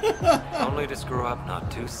 Only to screw up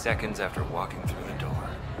not 2 seconds after walking through the door.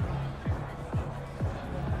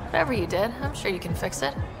 Whatever you did, I'm sure you can fix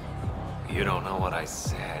it. You don't know what I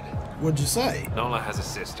said. What'd you say? Nola has a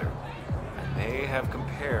sister. I may have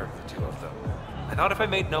compared the two of them. I thought if I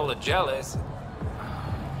made Nola jealous...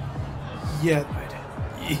 Yeah.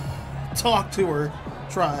 Talk to her.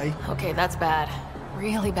 Try. Okay, that's bad.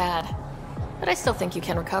 Really bad. But I still think you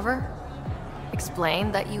can recover.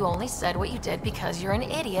 Explain that you only said what you did because you're an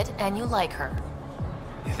idiot and you like her.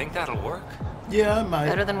 You think that'll work? Yeah, I might.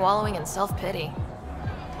 Better than wallowing in self-pity.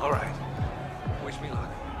 All right. Wish me luck.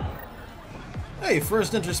 Hey,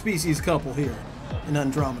 first interspecies couple here in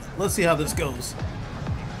Andromeda. Let's see how this goes.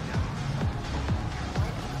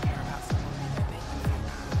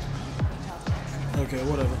 Okay,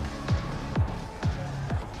 whatever.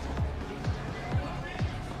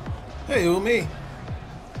 Hey, who me?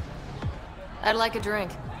 I'd like a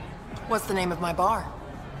drink. What's the name of my bar?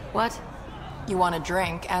 What? You want a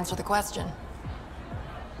drink? Answer the question.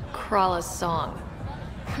 Krala's song.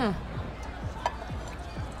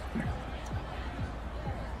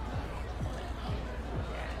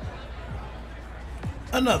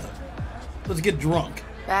 Another. Let's get drunk.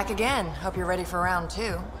 Back again. Hope you're ready for round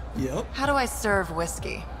 2. Yep. How do I serve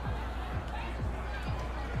whiskey?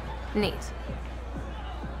 Neat.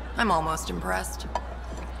 I'm almost impressed.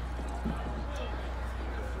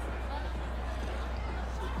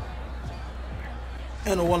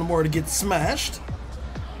 And one more to get smashed.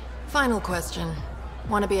 Final question.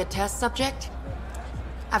 Want to be a test subject?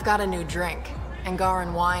 I've got a new drink.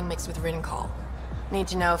 Angaran wine mixed with Rincol. Need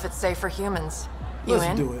to know if it's safe for humans. You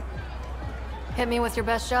Let's in? do it. Hit me with your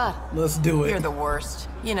best shot. Let's do it. You're the worst.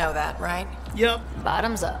 You know that, right? Yep.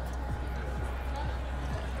 Bottoms up.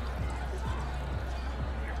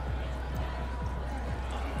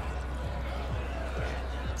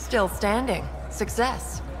 Still standing.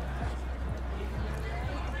 Success.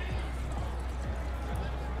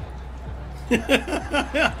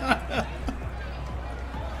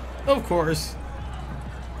 Of course.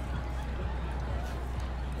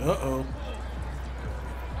 Uh-oh.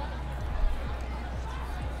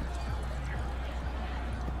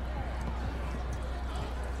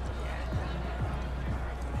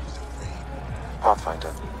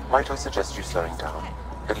 Pathfinder, might I suggest you slowing down?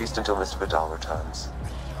 At least until Mr. Vidal returns.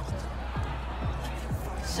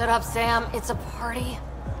 Shut up, Sam. It's a party.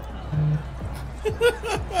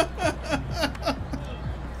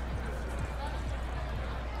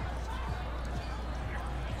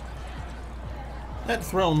 That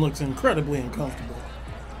throne looks incredibly uncomfortable.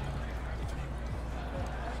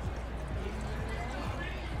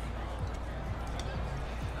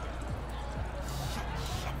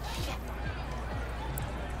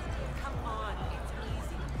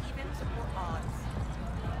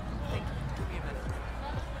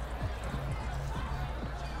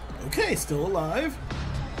 Okay, still alive.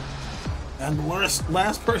 And the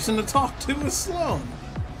last person to talk to is Sloane.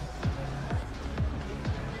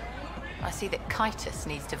 I see that Kitus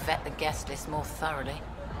needs to vet the guest list more thoroughly.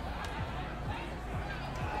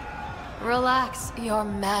 Relax, Your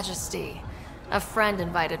Majesty. A friend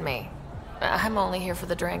invited me. I'm only here for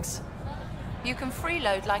the drinks. You can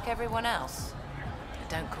freeload like everyone else. But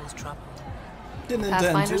don't cause trouble. Didn't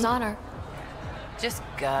intend Pathfinder's to. honor. Just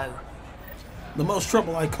go. The most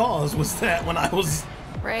trouble I caused was that when I was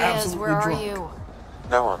Reyes, absolutely where are drunk. you?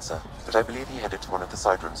 No answer, but I believe he headed to one of the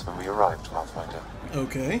side rooms when we arrived, Pathfinder.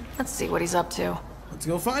 Okay. Let's see what he's up to. Let's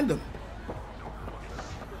go find him.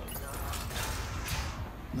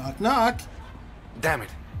 Knock, knock. Damn it.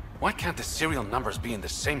 Why can't the serial numbers be in the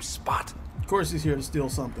same spot? Of course he's here to steal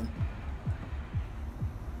something.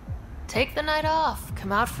 Take the night off.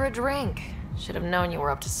 Come out for a drink. Should have known you were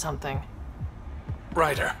up to something.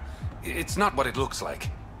 Ryder, it's not what it looks like.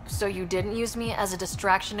 So you didn't use me as a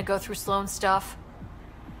distraction to go through Sloane's stuff?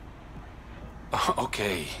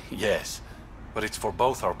 Okay, yes. But it's for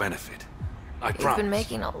both our benefit. I You've promise. been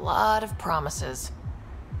making a lot of promises.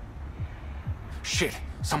 Shit,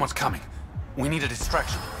 someone's coming. We need a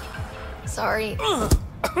distraction. Sorry. My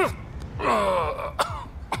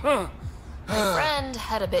friend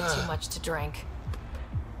had a bit too much to drink.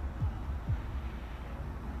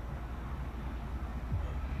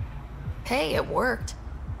 Hey, it worked.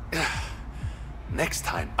 Next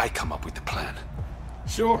time, I come up with the plan.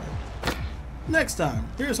 Sure. Next time.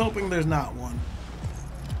 Here's hoping there's not one.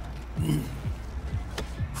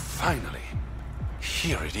 Finally.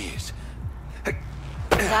 Here it is.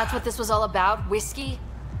 That's what this was all about? Whiskey?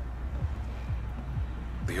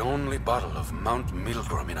 The only bottle of Mount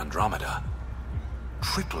Milgrom in Andromeda.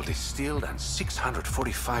 Triple distilled and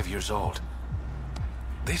 645 years old.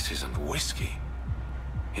 This isn't whiskey.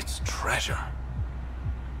 It's treasure.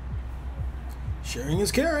 Sharing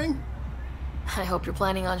is caring. I hope you're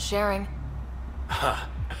planning on sharing. Ha,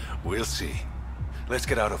 we'll see. Let's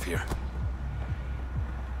get out of here.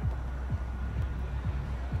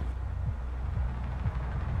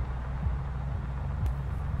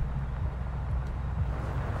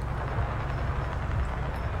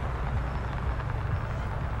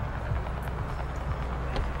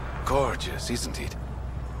 Gorgeous, isn't it?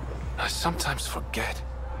 I sometimes forget.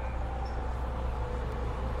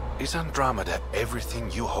 Is Andromeda everything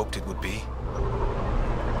you hoped it would be?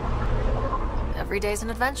 Every day's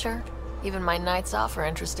an adventure. Even my nights off are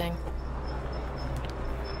interesting.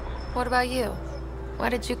 What about you? Why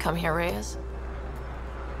did you come here, Reyes?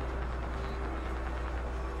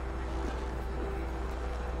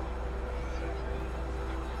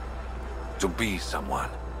 To be someone.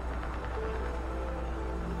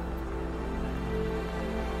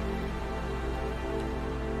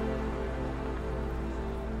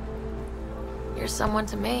 You're someone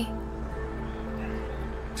to me.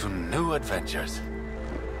 To new adventures.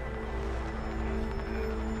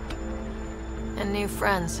 And new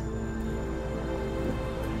friends.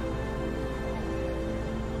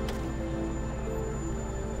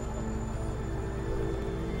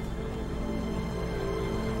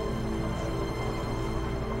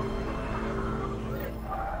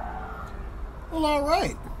 Well, all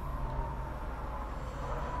right.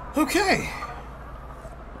 Okay.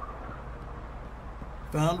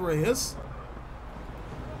 Found Reyes.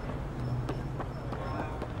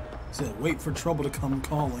 Said, wait for trouble to come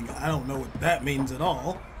calling. I don't know what that means at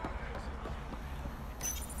all.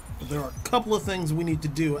 But there are a couple of things we need to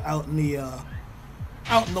do out in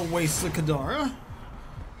the wastes of Kadara.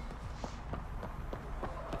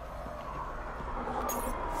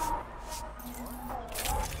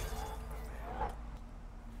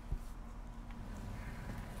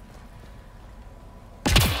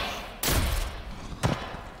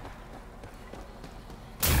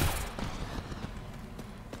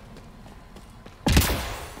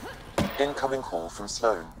 Incoming call from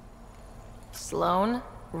Sloane. Sloane?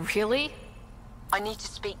 Really? I need to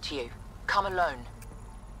speak to you. Come alone.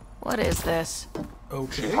 What is this?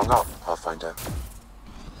 Okay. She hung up, Pathfinder.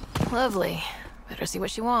 Lovely. Better see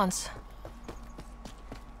what she wants.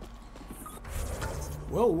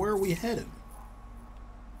 Well, where are we headed?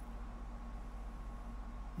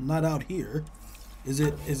 Not out here. Is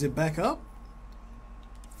it back up?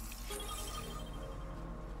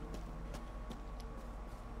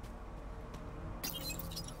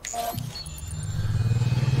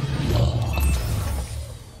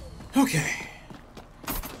 Okay.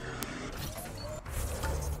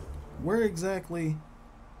 Where exactly?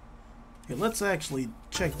 Okay, let's actually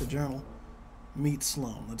check the journal. Meet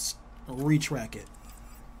Sloane. Let's retrack it.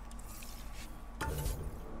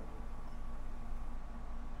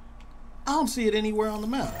 I don't see it anywhere on the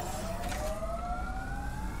map.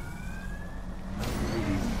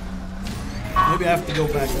 Maybe I have to go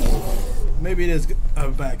back up. Maybe it is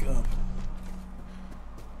back up.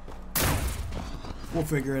 We'll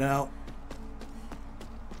figure it out.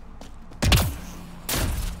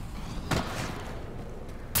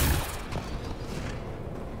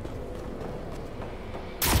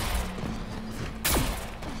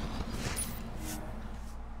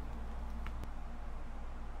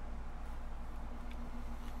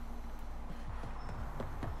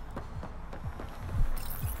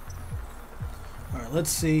 Let's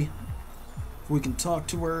see if we can talk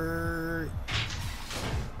to her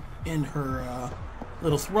in her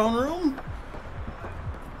little throne room.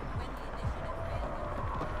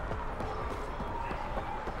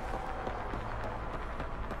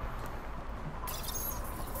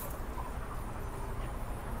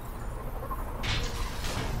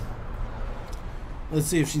 Let's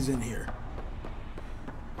see if she's in here.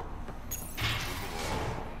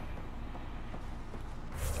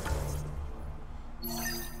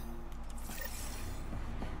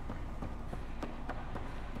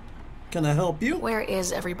 Can I help you? Where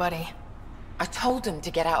is everybody? I told them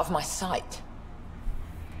to get out of my sight.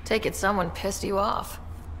 Take it someone pissed you off.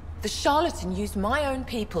 The charlatan used my own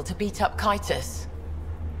people to beat up Kaitis.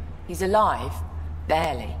 He's alive,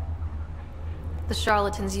 barely. The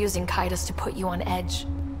charlatan's using Kaitis to put you on edge.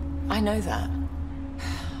 I know that.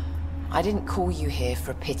 I didn't call you here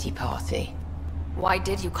for a pity party. Why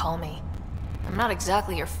did you call me? I'm not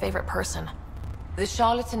exactly your favorite person. The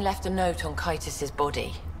charlatan left a note on Kaitis'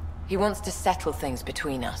 body. He wants to settle things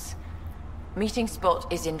between us. Meeting spot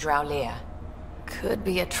is in Drowlear. Could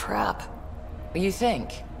be a trap. You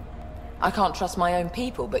think? I can't trust my own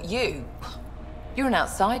people, but you're an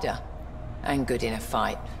outsider. And good in a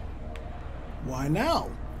fight. Why now?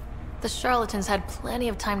 The charlatans had plenty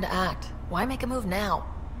of time to act. Why make a move now?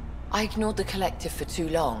 I ignored the collective for too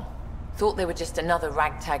long. Thought they were just another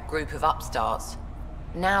ragtag group of upstarts.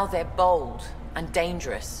 Now they're bold and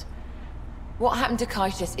dangerous. What happened to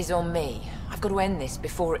Kaitis is on me. I've got to end this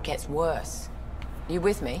before it gets worse. You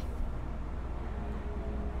with me?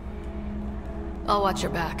 I'll watch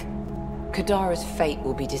your back. Kadara's fate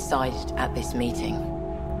will be decided at this meeting.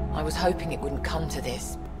 I was hoping it wouldn't come to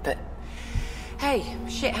this, but... Hey,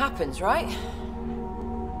 shit happens, right?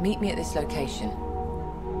 Meet me at this location.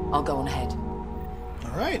 I'll go on ahead.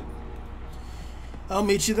 Alright. I'll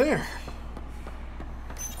meet you there.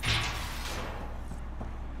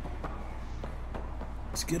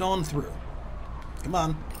 Let's get on through. Come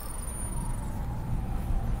on.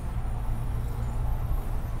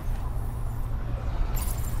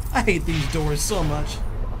 I hate these doors so much.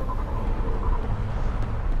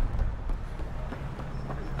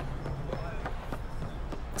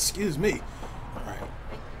 Excuse me. Alright.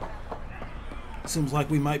 Seems like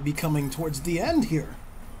we might be coming towards the end here.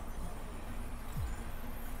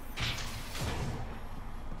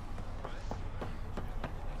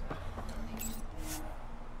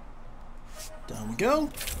 Down we go.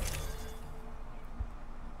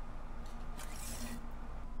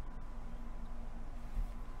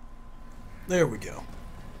 There we go.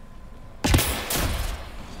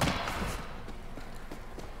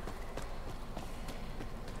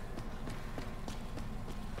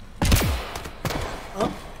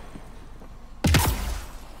 Up.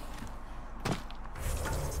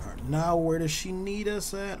 Alright, now where does she need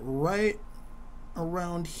us at? Right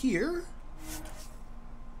around here.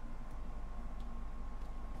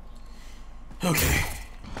 Okay.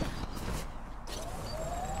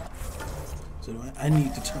 So I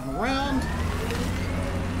need to turn around.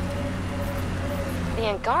 The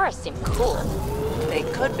Angara seem cool. They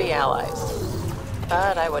could be allies.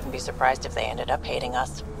 But I wouldn't be surprised if they ended up hating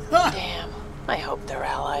us. Damn. I hope they're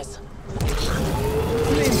allies.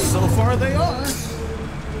 I mean, so far they are.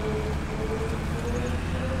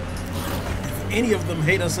 If any of them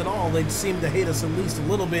hate us at all, they'd seem to hate us at least a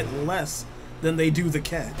little bit less than they do the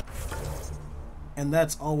cat. And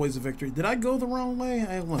that's always a victory. Did I go the wrong way?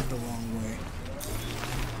 I went the wrong way.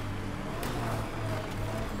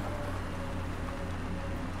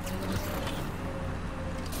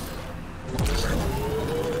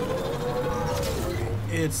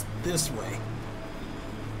 It's this way.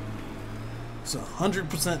 It's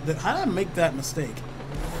 100%. How did I make that mistake?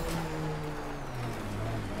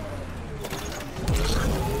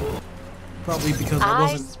 Probably because I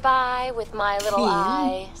wasn't. I spy with my little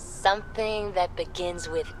eye something that begins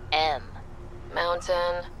with M.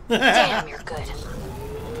 Mountain. Damn, you're good.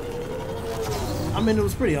 I mean, it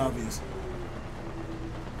was pretty obvious.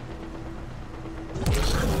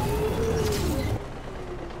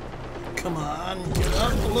 Come on, get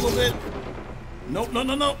up a little bit. Nope, no,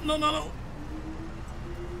 no, no, no, no, no.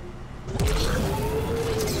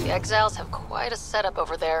 The exiles have quite a setup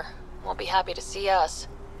over there. Won't be happy to see us.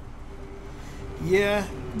 Yeah,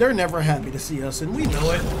 they're never happy to see us, and we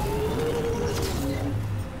know it.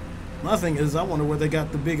 My thing is, I wonder where they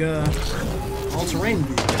got the big, all-terrain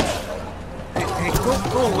vehicle. Hey,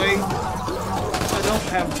 go away. I don't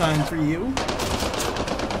have time for you.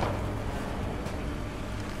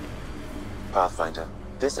 Pathfinder,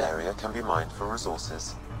 this area can be mined for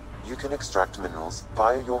resources. You can extract minerals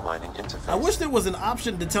via your mining interface. I wish there was an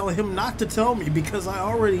option to tell him not to tell me, because I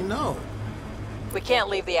already know. We can't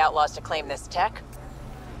leave the outlaws to claim this tech.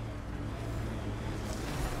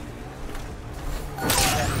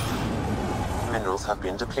 Minerals have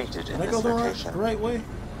been depleted in Did I this go the location. right way?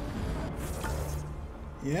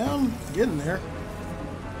 Yeah, I'm getting there.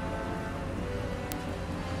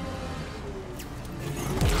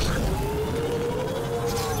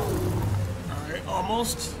 Alright,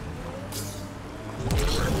 almost.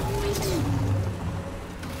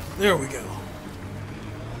 There we go.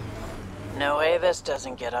 No way this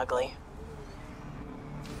doesn't get ugly.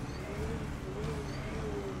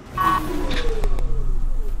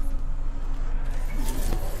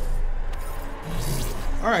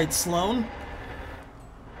 Alright, Sloane.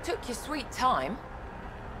 Took your sweet time.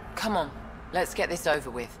 Come on, let's get this over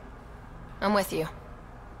with. I'm with you.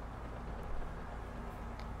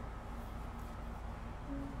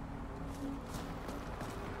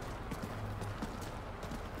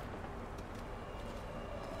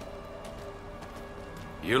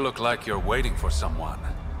 You look like you're waiting for someone.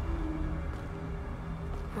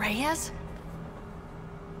 Reyes?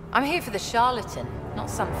 I'm here for the charlatan, not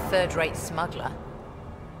some third-rate smuggler.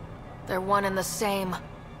 They're one and the same.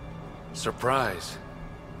 Surprise.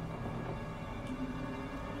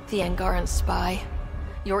 The Angaran spy.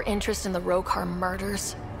 Your interest in the Rokar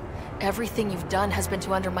murders. Everything you've done has been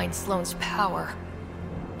to undermine Sloane's power.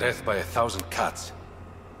 Death by 1,000 cuts.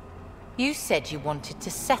 You said you wanted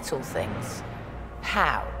to settle things.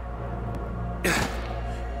 How?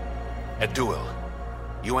 A duel.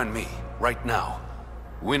 You and me, right now.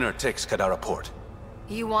 Winner takes Kadara Port.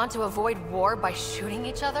 You want to avoid war by shooting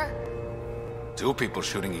each other? 2 people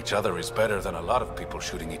shooting each other is better than a lot of people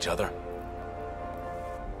shooting each other.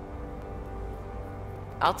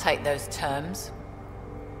 I'll take those terms.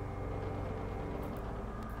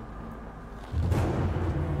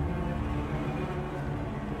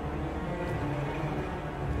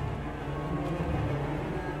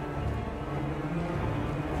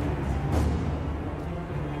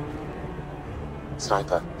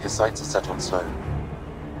 Sniper, his sights are set on Sloane.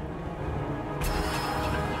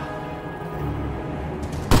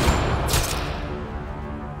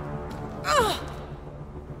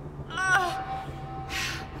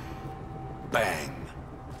 Bang.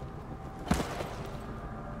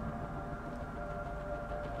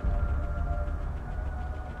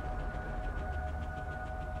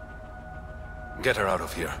 Get her out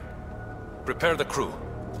of here. Prepare the crew.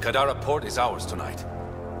 Kadara Port is ours tonight.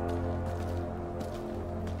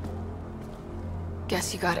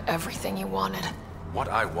 Guess you got everything you wanted. What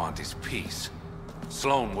I want is peace.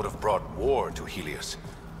 Sloane would have brought war to Helios.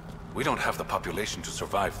 We don't have the population to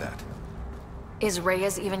survive that. Is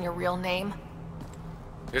Reyes even your real name?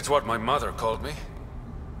 It's what my mother called me.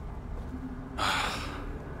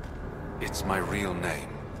 It's my real name.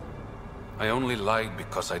 I only lied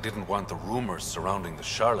because I didn't want the rumors surrounding the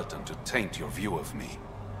charlatan to taint your view of me.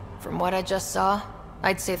 From what I just saw,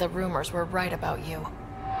 I'd say the rumors were right about you.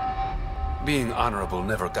 Being honorable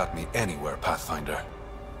never got me anywhere, Pathfinder.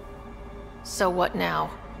 So what now?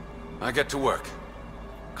 I get to work.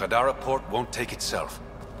 Kadara Port won't take itself.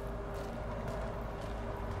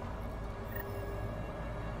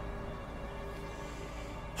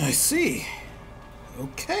 I see.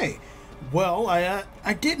 Okay. Well,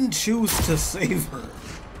 I didn't choose to save her.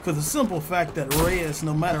 For the simple fact that Reyes,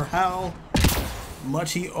 no matter how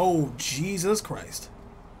much he owed Jesus Christ.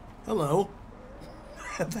 Hello.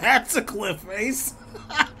 That's a cliff face.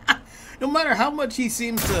 No matter how much he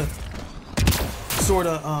seems to sort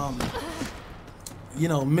of, you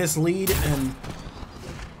know, mislead and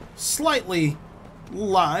slightly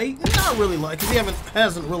lie. Not really lie, because he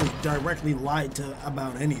hasn't really directly lied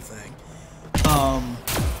about anything.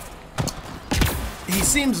 He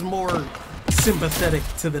seems more sympathetic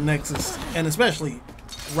to the Nexus, and especially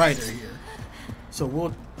Ryder here. So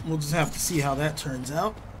we'll just have to see how that turns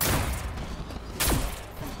out.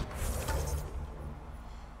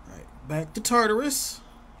 Alright, back to Tartarus.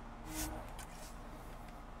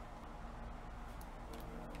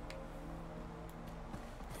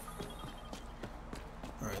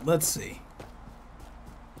 Alright, let's see.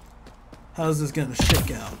 How's this gonna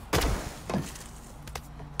shake out?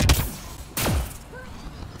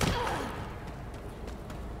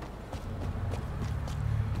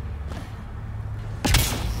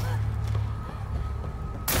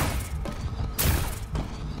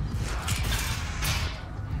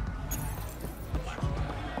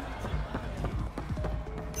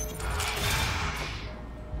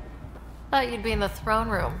 Thought you'd be in the throne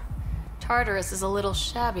room. Tartarus is a little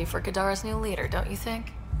shabby for Kadara's new leader, don't you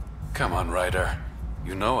think? Come on, Ryder.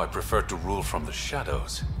 You know I prefer to rule from the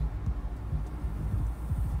shadows.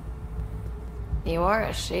 You are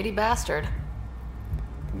a shady bastard.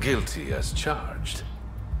 Guilty as charged.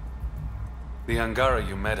 The Angara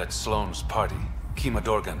you met at Sloane's party, Kima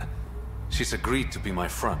Dorgan, she's agreed to be my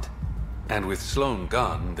front. And with Sloane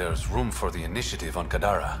gone, there's room for the initiative on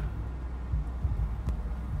Kadara.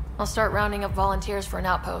 I'll start rounding up volunteers for an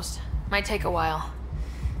outpost. Might take a while.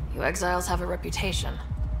 You exiles have a reputation.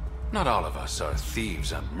 Not all of us are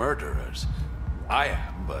thieves and murderers. I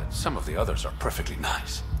am, but some of the others are perfectly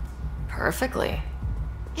nice. Perfectly.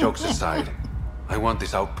 Jokes aside, I want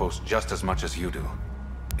this outpost just as much as you do.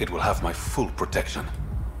 It will have my full protection.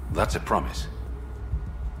 That's a promise.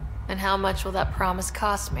 And how much will that promise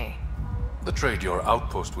cost me? The trade your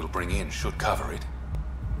outpost will bring in should cover it.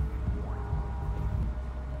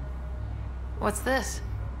 What's this?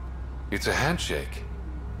 It's a handshake.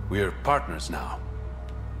 We're partners now.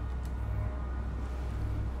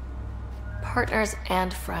 Partners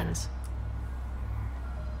and friends.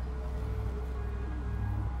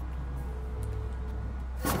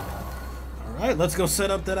 Alright, let's go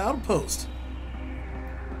set up that outpost.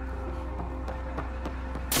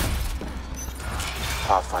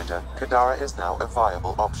 Pathfinder, Kadara is now a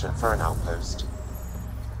viable option for an outpost.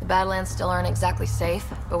 The Badlands still aren't exactly safe,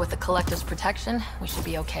 but with the Collective's protection, we should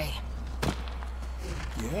be okay.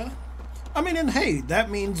 Yeah. I mean, and hey, that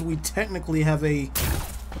means we technically have a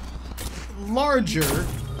larger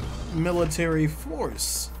military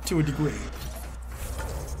force to a degree.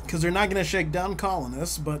 Because they're not going to shake down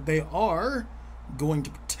colonists, but they are going to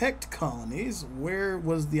protect colonies. Where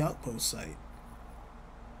was the outpost site?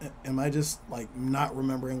 Am I just, like, not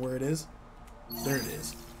remembering where it is? There it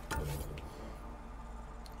is.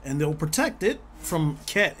 And they'll protect it from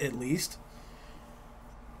Ket, at least.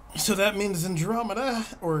 So that means Andromeda,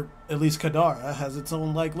 or at least Kadara, has its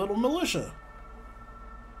own, like, little militia.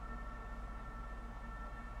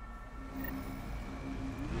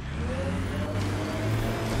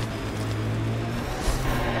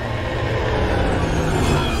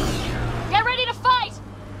 Get ready to fight!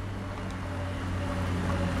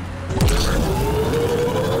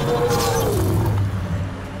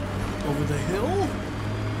 Over the hill?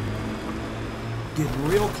 Getting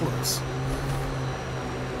real close.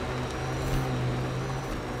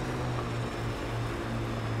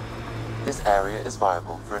 This area is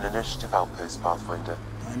viable for an initiative outpost, Pathfinder.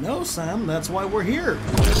 I know, Sam. That's why we're here.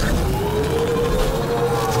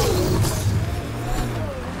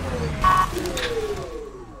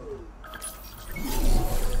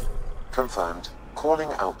 Confirmed. Calling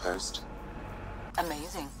outpost.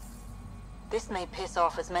 Amazing. This may piss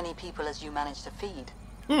off as many people as you manage to feed.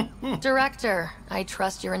 Director, I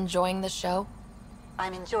trust you're enjoying the show?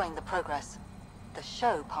 I'm enjoying the progress. The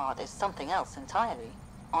show part is something else entirely.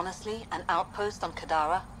 Honestly, an outpost on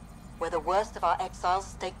Kadara, where the worst of our exiles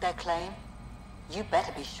stake their claim, you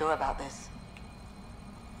better be sure about this.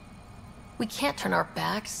 We can't turn our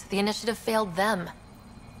backs. The initiative failed them.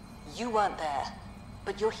 You weren't there,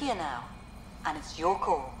 but you're here now, and it's your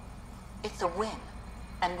call. It's a win,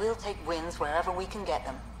 and we'll take wins wherever we can get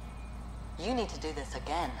them. You need to do this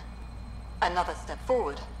again. Another step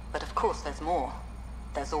forward, but of course there's more.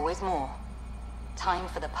 There's always more. Time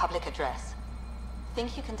for the public address.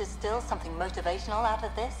 Think you can distill something motivational out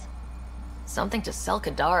of this? Something to sell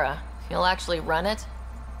Kadara. You'll actually run it?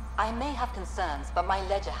 I may have concerns, but my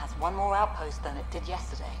ledger has one more outpost than it did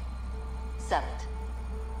yesterday. Sell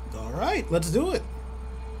it. Alright, let's do it.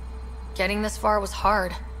 Getting this far was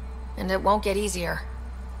hard, and it won't get easier.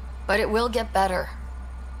 But it will get better.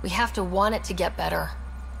 We have to want it to get better.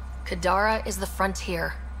 Kadara is the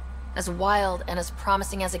frontier, as wild and as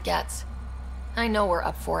promising as it gets. I know we're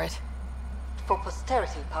up for it. For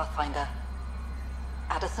posterity, Pathfinder.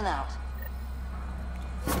 Addison out.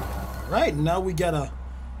 Alright, now we got a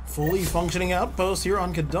fully functioning outpost here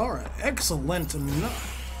on Kadara. Excellent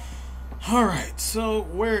enough. Alright, so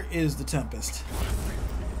where is the Tempest?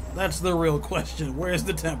 That's the real question. Where is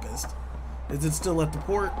the Tempest? Is it still at the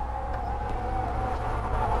port?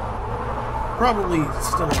 Probably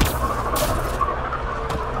still at the port.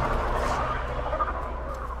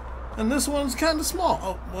 And this one's kind of small.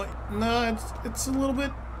 Oh, boy. No, it's a little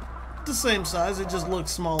bit the same size, it just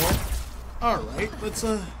looks smaller. Alright, let's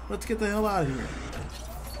get the hell out of here.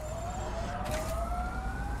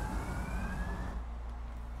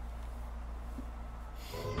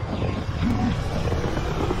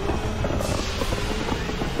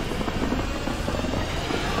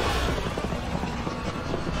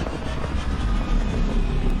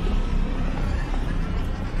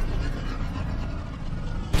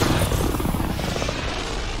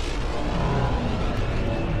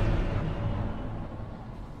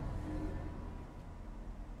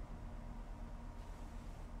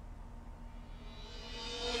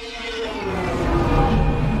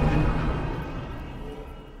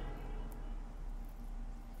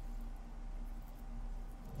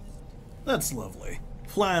 That's lovely.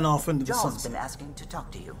 Flying off into the Joel's sunset. been asking to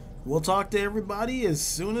talk to you. We'll talk to everybody as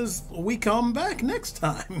soon as we come back next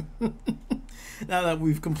time. Now that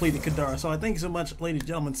we've completed Kadara. So I thank you so much, ladies and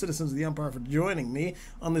gentlemen, citizens of the Empire, for joining me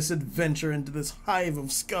on this adventure into this hive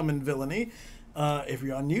of scum and villainy. If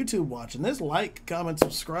you're on YouTube watching this, like, comment,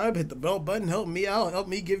 subscribe, hit the bell button, help me out, help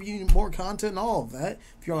me give you more content, all of that.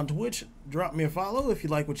 If you're on Twitch, drop me a follow if you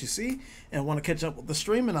like what you see and want to catch up with the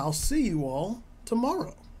stream, and I'll see you all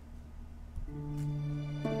tomorrow.